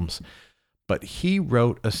Python films. But he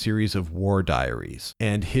wrote a series of war diaries,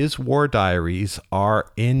 and his war diaries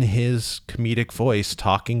are in his comedic voice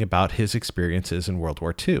talking about his experiences in World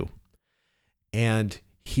War II. And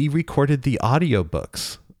he recorded the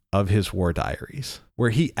audiobooks of his war diaries, where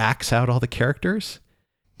he acts out all the characters.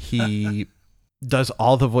 He does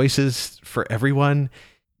all the voices for everyone,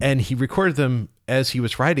 and he recorded them as he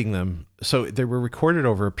was writing them. So they were recorded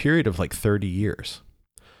over a period of like 30 years,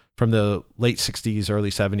 from the late 60s, early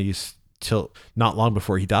 70s, till not long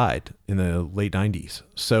before he died in the late 90s.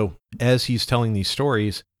 So as he's telling these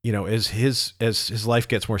stories, as his life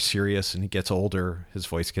gets more serious and he gets older, his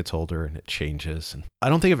voice gets older and it changes. And I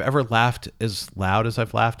don't think I've ever laughed as loud as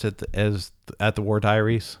I've laughed at the War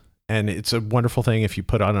Diaries. And it's a wonderful thing if you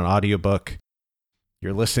put on an audiobook,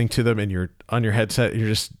 you're listening to them and you're on your headset, you're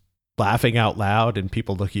just laughing out loud and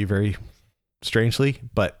people look at you very strangely.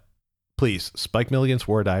 But please, Spike Milligan's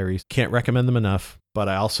War Diaries, can't recommend them enough. But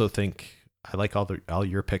I also think I like all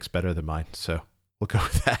your picks better than mine, so we'll go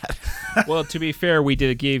with that. Well, to be fair, we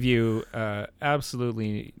give you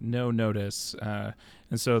absolutely no notice, and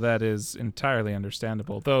so that is entirely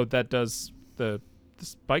understandable. Though that does the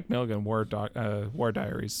Spike Milligan War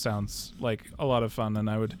Diaries sounds like a lot of fun, and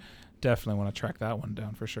I would definitely want to track that one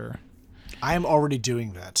down for sure. I am already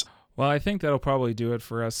doing that. Well, I think that'll probably do it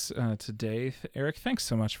for us today. Eric, thanks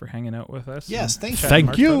so much for hanging out with us. Yes, thank you.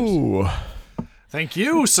 Thank you. Thank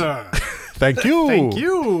you, sir. Thank you. Thank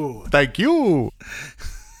you. Thank you.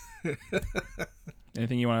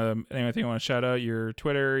 Anything you want to shout out? Your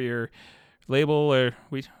Twitter, your label, or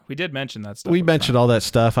we did mention that stuff. We mentioned all that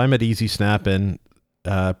stuff. I'm at Easy Snap, and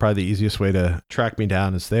probably the easiest way to track me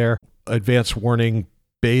down is there. Advanced warning: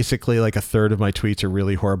 basically, like a third of my tweets are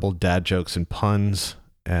really horrible dad jokes and puns,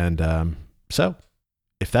 and so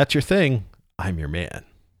if that's your thing, I'm your man.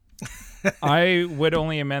 I would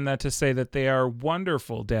only amend that to say that they are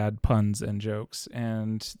wonderful dad puns and jokes,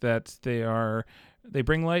 and that they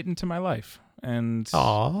bring light into my life and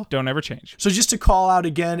don't ever change. So just to call out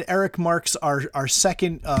again, Eric Marks, our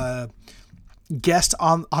second guest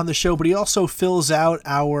on the show, but he also fills out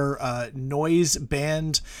our noise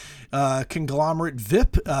band conglomerate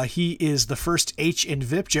VIP. He is the first H in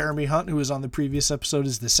VIP. Jeremy Hunt, who was on the previous episode,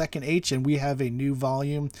 is the second H, and we have a new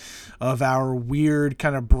volume of our weird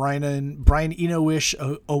kind of Brian Eno-ish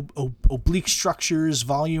oblique structures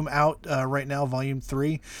volume out right now, volume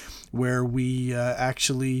 3, where we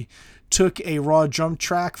actually took a raw drum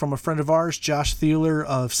track from a friend of ours, Josh Thieler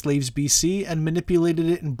of Slaves BC, and manipulated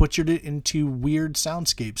it and butchered it into weird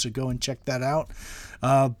soundscapes. So go and check that out.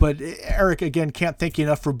 But Eric, again, can't thank you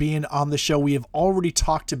enough for being on the show. We have already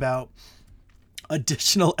talked about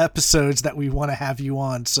additional episodes that we want to have you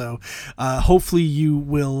on. So hopefully you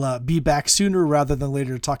will be back sooner rather than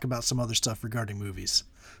later to talk about some other stuff regarding movies.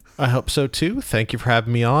 I hope so too. Thank you for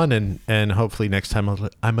having me on, and hopefully next time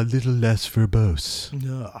I'm a little less verbose.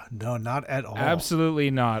 No, not at all.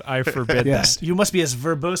 Absolutely not. I forbid yes, that. you must be as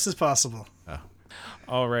verbose as possible.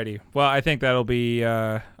 Alrighty. Well, I think that'll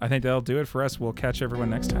do it for us. We'll catch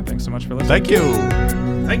everyone next time. Thanks so much for listening. Thank you.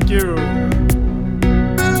 Thank you.